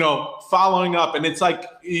 following up, and it's like,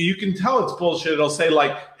 you can tell it's bullshit. It'll say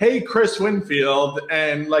like, hey, Chris Winfield,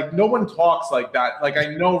 and like no one talks like that. Like I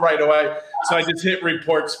know right away. So I just hit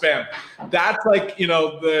report spam. That's like,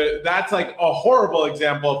 that's like a horrible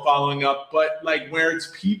example of following up, but like where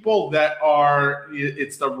it's people that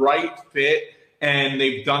it's the right fit and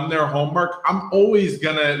they've done their homework, I'm always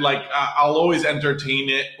gonna like, I'll always entertain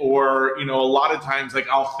it, or, a lot of times like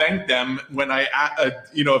I'll thank them when I,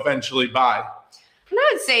 eventually buy. And I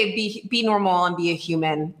would say be normal and be a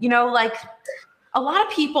human. Like a lot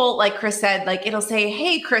of people, like Chris said, like it'll say,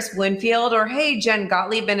 hey, Chris Winfield, or hey, Jen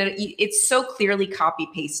Gottlieb. And it's so clearly copy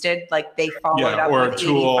pasted, like they followed up with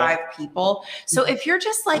 85 people. So if you're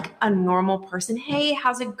just like a normal person, hey,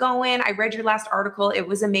 how's it going? I read your last article. It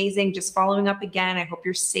was amazing. Just following up again. I hope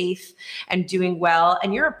you're safe and doing well.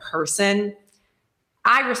 And you're a person.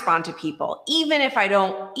 I respond to people, even if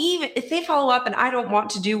they follow up and I don't want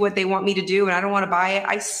to do what they want me to do and I don't want to buy it,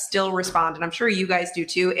 I still respond. And I'm sure you guys do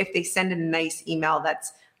too, if they send a nice email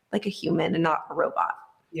that's like a human and not a robot.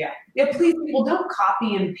 Yeah. Please, people, don't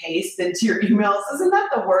copy and paste into your emails. Isn't that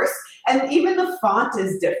the worst? And even the font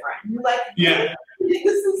is different. You're like, yeah, this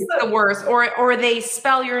is the worst. Or they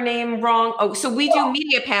spell your name wrong. Oh, so we do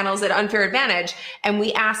media panels at Unfair Advantage, and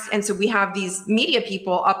we ask, and so we have these media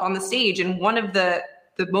people up on the stage, and one of the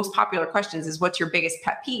most popular questions is, what's your biggest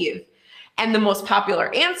pet peeve? And the most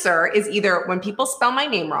popular answer is either when people spell my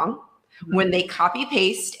name wrong, when they copy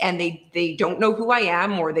paste and they don't know who I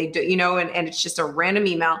am, or they do, and it's just a random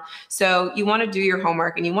email. So you want to do your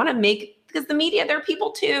homework, and you want to because the media, they're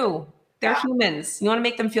people too. They're humans. You want to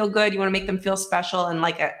make them feel good. You want to make them feel special and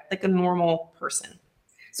like a normal person.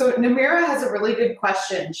 So Namira has a really good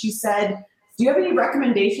question. She said, do you have any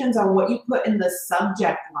recommendations on what you put in the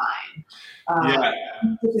subject line?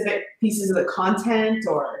 Specific pieces of the content,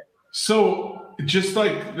 or? So just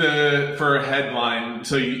like for a headline,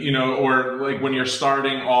 so, or like when you're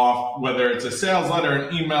starting off, whether it's a sales letter,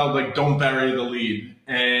 an email, like don't bury the lead,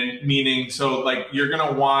 and meaning, so like you're going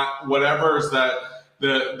to want whatever's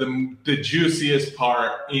the juiciest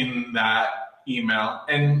part in that email.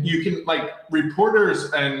 And you can, like,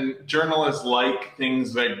 reporters and journalists like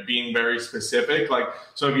things like being very specific. Like,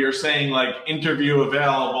 so if you're saying like interview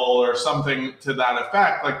available or something to that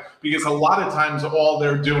effect, like, because a lot of times all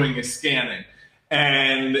they're doing is scanning.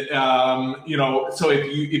 And, so if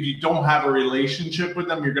you don't have a relationship with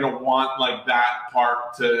them, you're going to want like that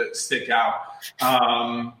part to stick out.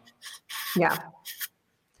 Yeah.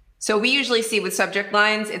 So we usually see with subject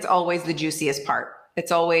lines, it's always the juiciest part.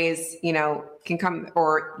 It's always, can come,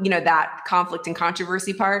 or, that conflict and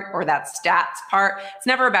controversy part, or that stats part. It's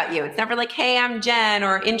never about you. It's never like, hey, I'm Jen,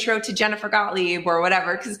 or intro to Jennifer Gottlieb, or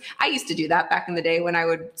whatever. Because I used to do that back in the day when I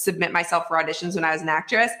would submit myself for auditions when I was an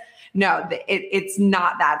actress. No, it's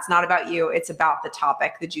not that. It's not about you. It's about the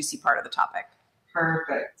topic, the juicy part of the topic.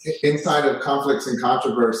 Perfect. Inside of conflicts and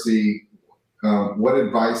controversy, what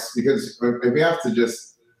advice, because we have to just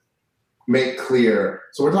make clear.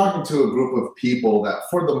 So we're talking to a group of people that,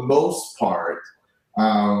 for the most part,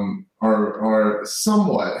 are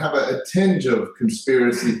somewhat have a tinge of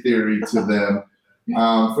conspiracy theory to them.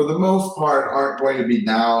 for the most part, aren't going to be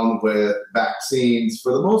down with vaccines.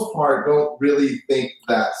 For the most part, don't really think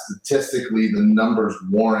that statistically the numbers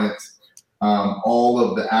warrant all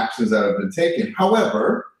of the actions that have been taken.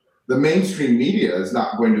 However, the mainstream media is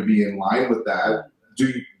not going to be in line with that.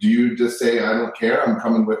 Do you just say, I don't care, I'm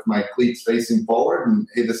coming with my cleats facing forward, and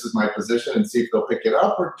hey, this is my position, and see if they'll pick it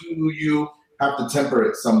up? Or do you have to temper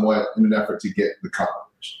it somewhat in an effort to get the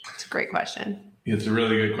coverage? It's a great question. It's a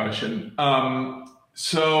really good question.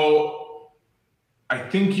 So I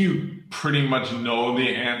think you pretty much know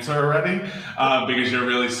the answer already because you're a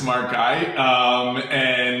really smart guy,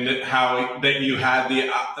 and how that you had the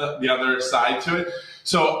other side to it.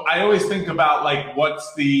 So I always think about like,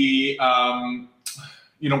 what's the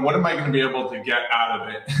what am I going to be able to get out of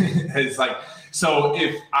it? It's like, so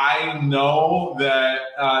if I know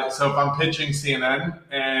that, so if I'm pitching CNN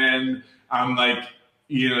and I'm like,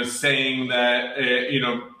 saying that,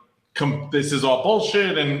 this is all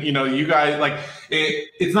bullshit, and you guys, like,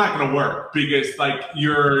 it's not going to work, because like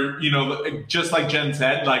you're, just like Jen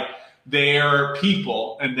said, like, they're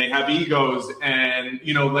people and they have egos, and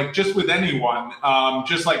like just with anyone,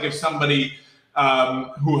 just like if somebody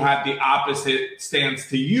who had the opposite stance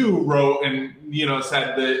to you wrote and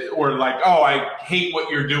said that, or like, oh, I hate what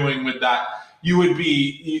you're doing with that, you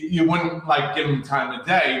wouldn't like give them time of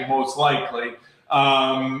day, most likely.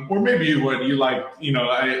 Or maybe you would. You like,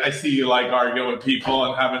 I see you like arguing with people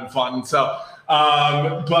and having fun. So,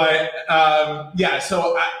 yeah,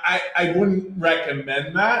 so I wouldn't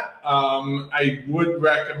recommend that. I would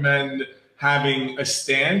recommend having a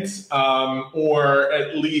stance, or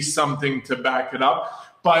at least something to back it up.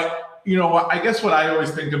 But, I guess what I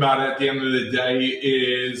always think about at the end of the day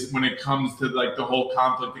is when it comes to like the whole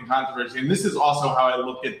conflict and controversy, and this is also how I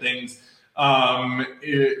look at things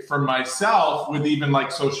for myself with even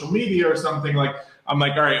like social media or something, like I'm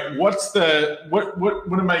like, all right, what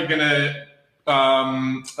am I gonna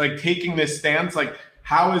like taking this stance, like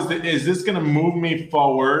how is this gonna move me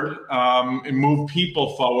forward and move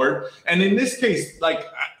people forward? And in this case, like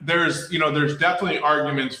there's definitely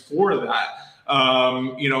arguments for that,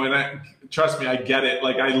 and trust me, I get it.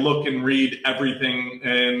 Like I look and read everything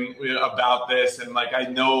about this, and like I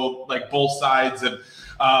know like both sides of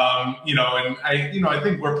and I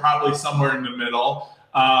think we're probably somewhere in the middle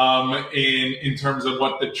in terms of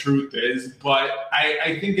what the truth is. But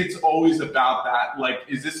I think it's always about that. Like,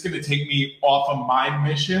 is this going to take me off of my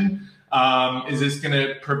mission? Is this going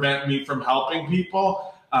to prevent me from helping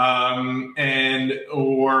people? Or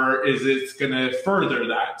is it going to further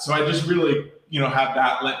that? So I just really, have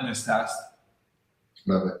that litmus test.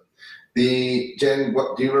 Love it. Jen,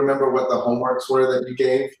 do you remember what the homeworks were that you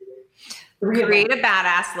gave? Create a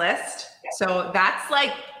badass list. So that's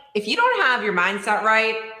like, if you don't have your mindset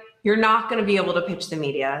right, you're not going to be able to pitch the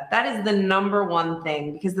media. That is the number one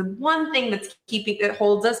thing, because the one thing that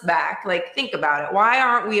holds us back, like think about it. Why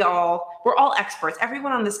aren't we're all experts.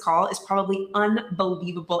 Everyone on this call is probably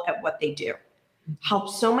unbelievable at what they do. Help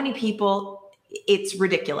so many people. It's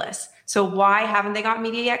ridiculous. So why haven't they got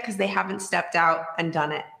media yet? Because they haven't stepped out and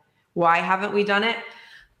done it. Why haven't we done it?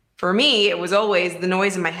 For me, it was always the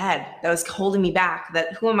noise in my head that was holding me back.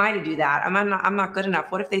 That who am I to do that? I'm not good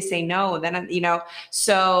enough. What if they say no? Then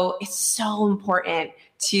So it's so important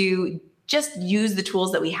to just use the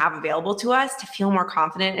tools that we have available to us to feel more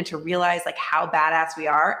confident and to realize like how badass we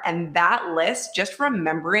are. And that list, just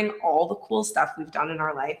remembering all the cool stuff we've done in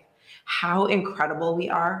our life, how incredible we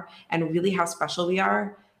are, and really how special we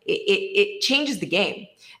are, it changes the game.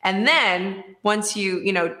 And then once you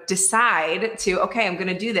decide to, okay, I'm going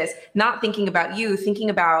to do this, not thinking about you, thinking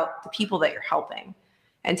about the people that you're helping,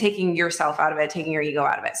 and taking yourself out of it, taking your ego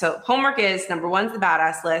out of it. So homework is, number one is the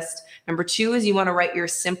badass list. Number two is you want to write your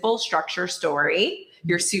simple structure story,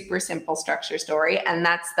 your super simple structure story. And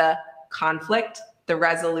that's the conflict, the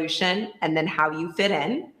resolution, and then how you fit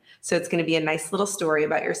in. So it's going to be a nice little story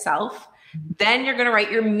about yourself. Then you're going to write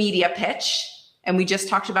your media pitch. And we just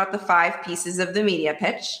talked about the 5 pieces of the media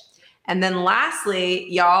pitch. And then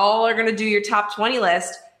lastly, y'all are going to do your top 20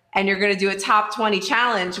 list, and you're going to do a top 20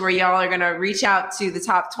 challenge where y'all are going to reach out to the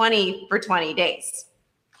top 20 for 20 days.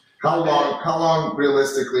 How long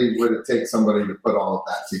realistically would it take somebody to put all of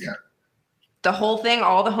that together? The whole thing,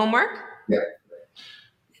 all the homework? Yeah.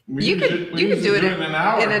 You could do it in an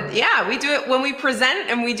hour. Yeah, we do it when we present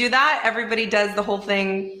and we do that. Everybody does the whole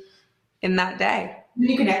thing in that day.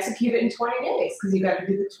 You can execute it in 20 days because you got to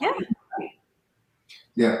do the 20.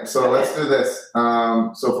 Yeah, so let's do this.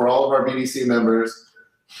 So for all of our BDC members,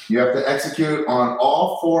 you have to execute on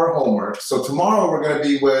all 4 homeworks. So tomorrow we're going to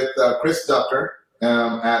be with Chris Ducker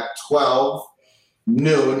at 12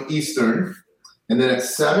 noon Eastern. And then at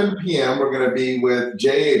 7 p.m., we're going to be with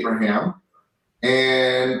Jay Abraham.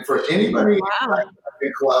 And for anybody in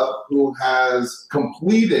the club who has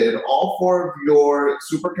completed all 4 of your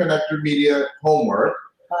Super Connector Media homework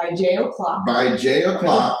By J o'clock,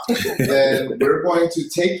 then we're going to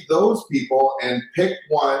take those people and pick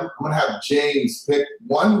one. I'm going to have James pick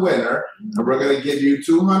one winner, and we're going to give you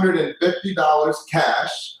 $250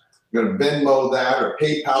 cash. We're going to Venmo that or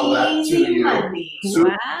PayPal that to you. Wow.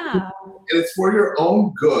 And it's for your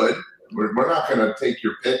own good. We're not going to take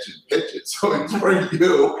your pitch and pitch it. So it's for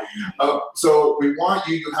you. So we want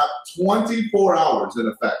you to have 24 hours, in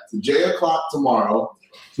effect, to J o'clock tomorrow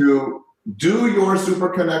to do your Super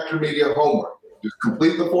Connector Media homework. Just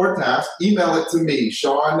complete the 4 tasks. Email it to me,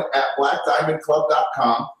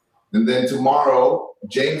 Sean@blackdiamondclub.com. And then tomorrow,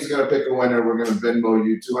 James is going to pick a winner. We're going to Venmo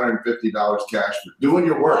you $250 cash for doing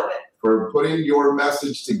your work, for putting your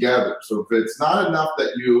message together. So if it's not enough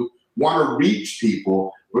that you want to reach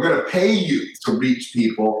people, we're going to pay you to reach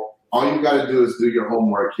people. All you've got to do is do your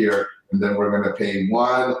homework here, and then we're going to pay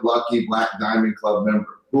one lucky Black Diamond Club member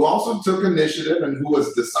who also took initiative and who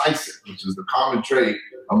was decisive, which is the common trait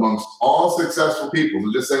amongst all successful people,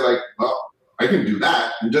 who just say like, well, I can do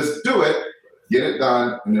that, and just do it, get it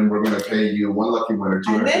done, and then we're going to pay you one lucky winner.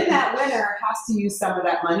 and then that winner has to use some of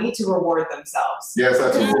that money to reward themselves. Yes,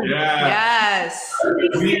 that's what we're Yes. At some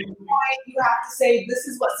point, you have to say, this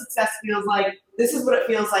is what success feels like. This is what it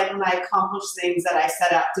feels like when I accomplish things that I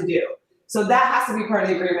set out to do. So that has to be part of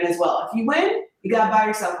the agreement as well. If you win, you got to buy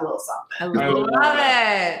yourself a little something. I love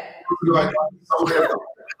it.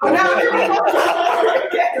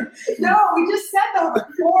 No, we just said the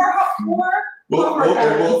 4.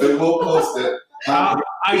 We'll post it.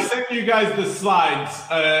 I sent you guys the slides,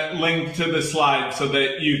 link to the slides, so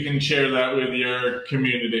that you can share that with your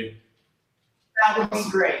community. That would be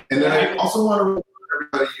great. And then I also want to remind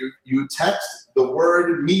everybody, you text the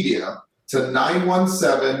word media to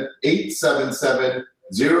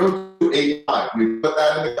 917-877-0285. We put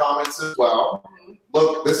that in the comments as well.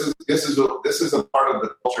 Look, this is a part of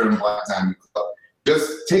the culture in Black Diamond Club. Just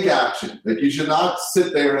take action. Like, you should not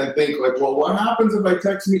sit there and think like, well, what happens if I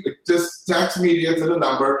text me? Just text media to the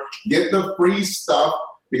number, get the free stuff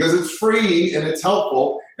because it's free and it's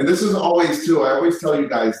helpful. And this is always too. I always tell you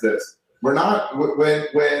guys this. We're not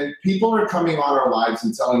when people are coming on our lives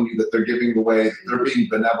and telling you that they're giving away, that they're being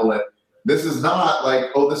benevolent. This is not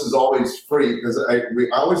like, oh, this is always free, because I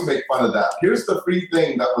always make fun of that. Here's the free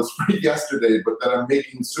thing that was free yesterday, but that I'm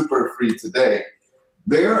making super free today.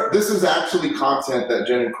 This is actually content that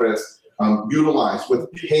Jen and Chris utilize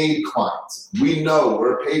with paid clients. We know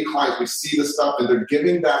we're paid clients. We see the stuff and they're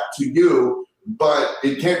giving that to you, but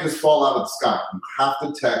it can't just fall out of the sky. You have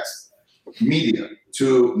to text media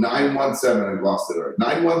to 917, I lost it already,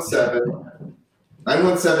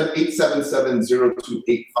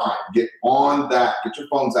 917-877-0285. Get on that. Get your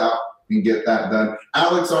phones out and get that done.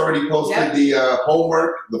 Alex already posted the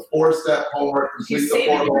homework, the 4-step homework. Complete the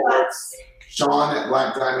 4 homework.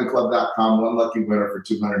 Sean@blackdiamondclub.com. One lucky winner for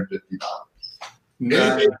 $250.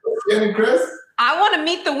 Anything, Jen and Chris? I want to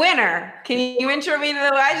meet the winner. Can you intro me to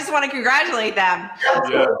the? I just want to congratulate them.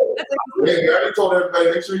 Yeah. We already told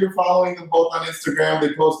everybody, make sure you're following them both on Instagram.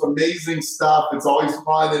 They post amazing stuff. It's always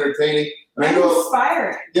fun, entertaining. And I know,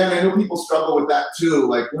 inspiring. Yeah, and I know people struggle with that too.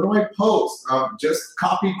 Like, what do I post? Just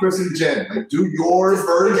copy Chris and Jen. Like, do your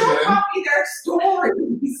version. Don't copy their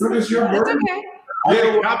stories. So just your version. Okay.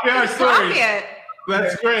 Yeah, copy our stories. Copy it.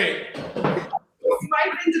 That's great.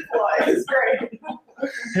 Swipe and deploy. It's great.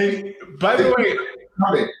 Hey, by the way,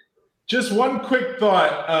 Copy. just one quick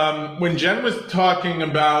thought. When Jen was talking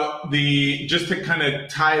about just to kind of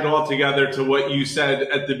tie it all together to what you said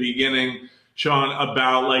at the beginning, Sean,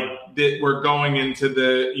 about like that we're going into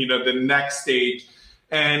the next stage.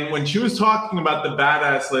 And when she was talking about the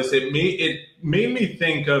badass list, it made me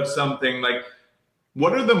think of something like,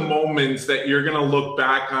 what are the moments that you're going to look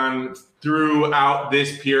back on throughout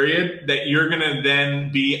this period that you're going to then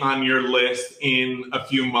be on your list in a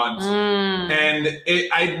few months? And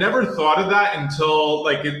I never thought of that until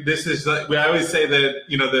this is, we always say that,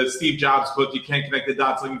 the Steve Jobs quote, you can't connect the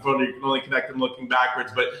dots looking forward, you can only connect them looking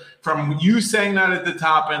backwards. But from you saying that at the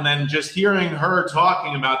top and then just hearing her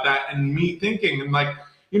talking about that and me thinking and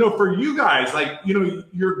for you guys,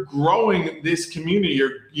 you're growing this community,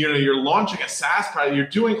 you're launching a SaaS product, you're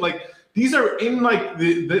doing these are in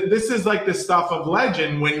this is the stuff of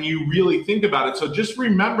legend when you really think about it. So just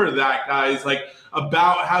remember that, guys,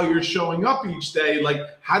 about how you're showing up each day.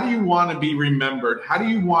 How do you want to be remembered? How do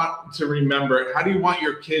you want to remember it? How do you want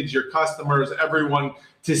your kids, your customers, everyone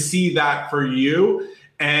to see that for you?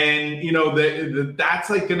 And, you know,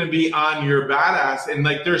 that's like going to be on your badass. And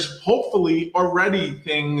like, there's hopefully already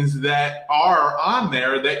things that are on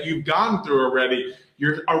there that you've gone through already.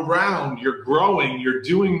 You're around, you're growing, you're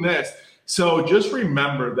doing this. So just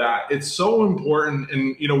remember that it's so important.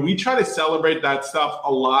 And, you know, we try to celebrate that stuff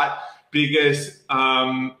a lot because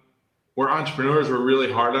we're entrepreneurs. We're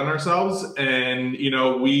really hard on ourselves. And, you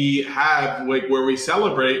know, we have like where we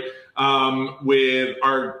celebrate with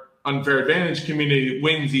our Unfair Advantage community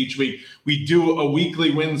wins each week. We do a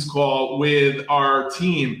weekly wins call with our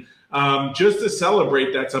team just to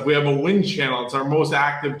celebrate that stuff. We have a win channel. It's our most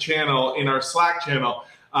active channel in our Slack channel.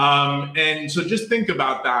 And so just think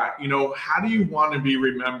about that. You know, how do you want to be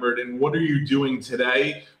remembered, and what are you doing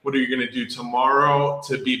today? What are you going to do tomorrow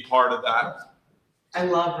to be part of that? I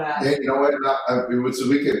love that. Yeah, you know what? So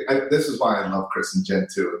we could. This is why I love Chris and Jen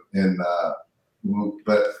too.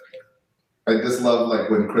 But I just love like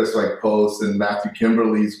when Chris like posts and Matthew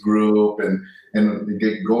Kimberly's group and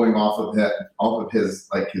get going off of his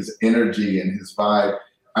like his energy and his vibe.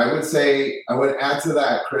 I would say I would add to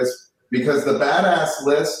that, Chris, because the badass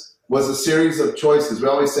list was a series of choices. We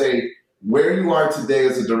always say where you are today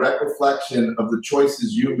is a direct reflection of the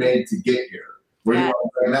choices you made to get here, where you are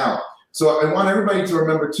right now. So I want everybody to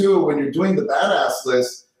remember too, when you're doing the badass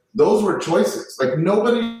list, those were choices. Like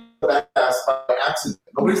nobody badass by accident.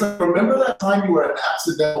 Nobody's like, remember that time you were an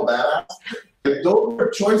accidental badass? Like, those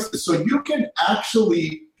are choices. So you can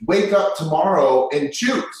actually wake up tomorrow and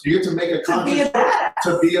choose. You get to make a conscious choice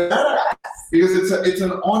to be a badass because it's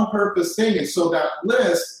an on-purpose thing. And so that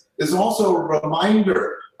list is also a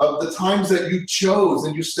reminder of the times that you chose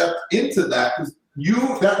and you stepped into that, because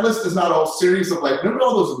that list is not all series of like, remember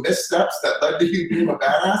all those missteps that led to you being a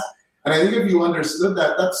badass? And I think if you understood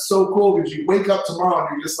that, that's so cool, because you wake up tomorrow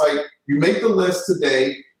and you're just like, you make the list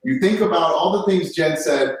today, you think about all the things Jen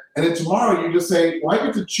said, and then tomorrow you just say, well, I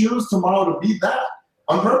get to choose tomorrow to be that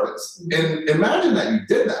on purpose. And imagine that you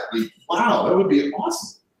did that. Like, wow, that would be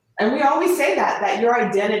awesome. And we always say that your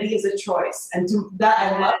identity is a choice. And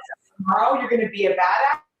I love that. Tomorrow you're going to be a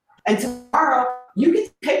badass, and tomorrow you get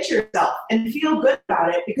to picture yourself and feel good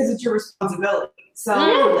about it because it's your responsibility.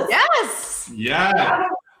 So yes. Yeah.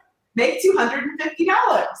 Make $250.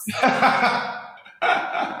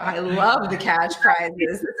 I love the cash prizes.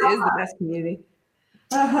 This is the best community.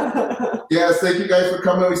 Yes, thank you guys for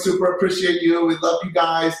coming. We super appreciate you. We love you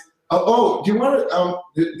guys. Do you want to?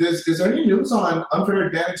 Is there any news on Unfair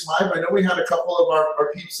Advantage Live? I know we had a couple of our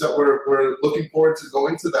peeps that were looking forward to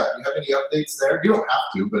going to that. Do you have any updates there? You don't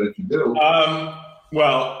have to, but if you do,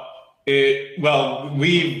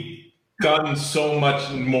 we've done so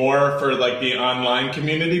much more for like the online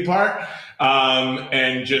community part,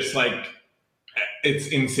 and just like it's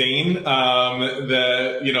insane.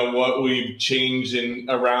 What we've changed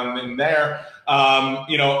around in there.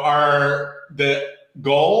 The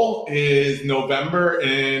goal is November,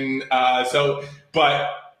 and but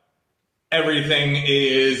everything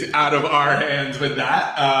is out of our hands with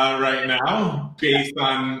that right now, based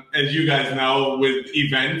on, as you guys know, with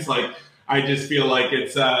events. Like, I just feel like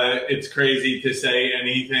it's crazy to say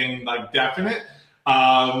anything like definite.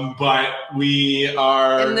 But we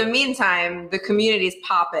are. In the meantime, the community's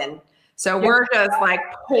popping. So we're just like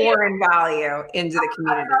pouring value into the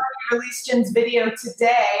community. I released Jen's video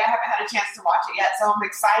today. I haven't had a chance to watch it yet, so I'm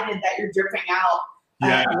excited that you're dripping out.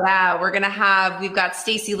 We've got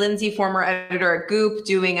Stacy Lindsay, former editor at Goop,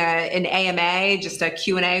 doing an AMA, just a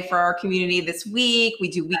Q&A for our community this week. We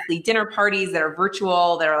do weekly dinner parties that are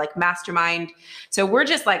virtual, that are like mastermind. So we're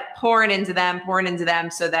just like pouring into them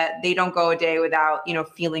so that they don't go a day without,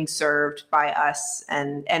 feeling served by us.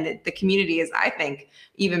 And the community is, I think,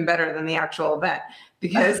 even better than the actual event,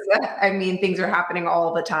 because things are happening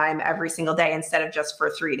all the time, every single day, instead of just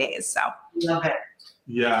for 3 days. So love it.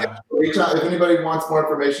 Yeah. Reach out if anybody wants more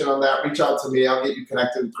information on that. Reach out to me. I'll get you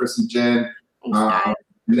connected with Chris and Jen. And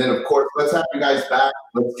then, of course, let's have you guys back.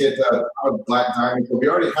 Let's get Black Diamond. So we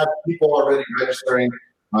already had people already registering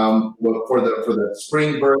for the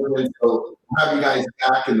spring version. So we'll have you guys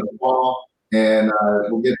back in the fall, and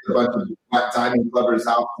we'll get a bunch of Black Diamond clubbers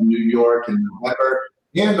out from New York in November.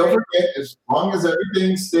 And don't forget, as long as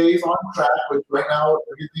everything stays on track, which right now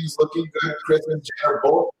everything's looking good, Chris and Jen are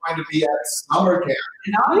both trying to be at summer camp.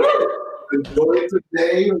 Enjoy it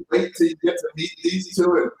today. Wait till you get to meet these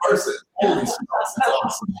two in person. Holy smokes, it's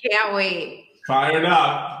awesome. Can't wait. Fired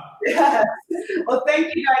up. Yes. Well,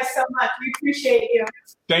 thank you guys so much. We appreciate you.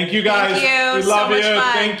 Thank you guys. Thank you. We love so you. Much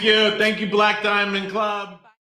fun. Thank you. Thank you, Black Diamond Club.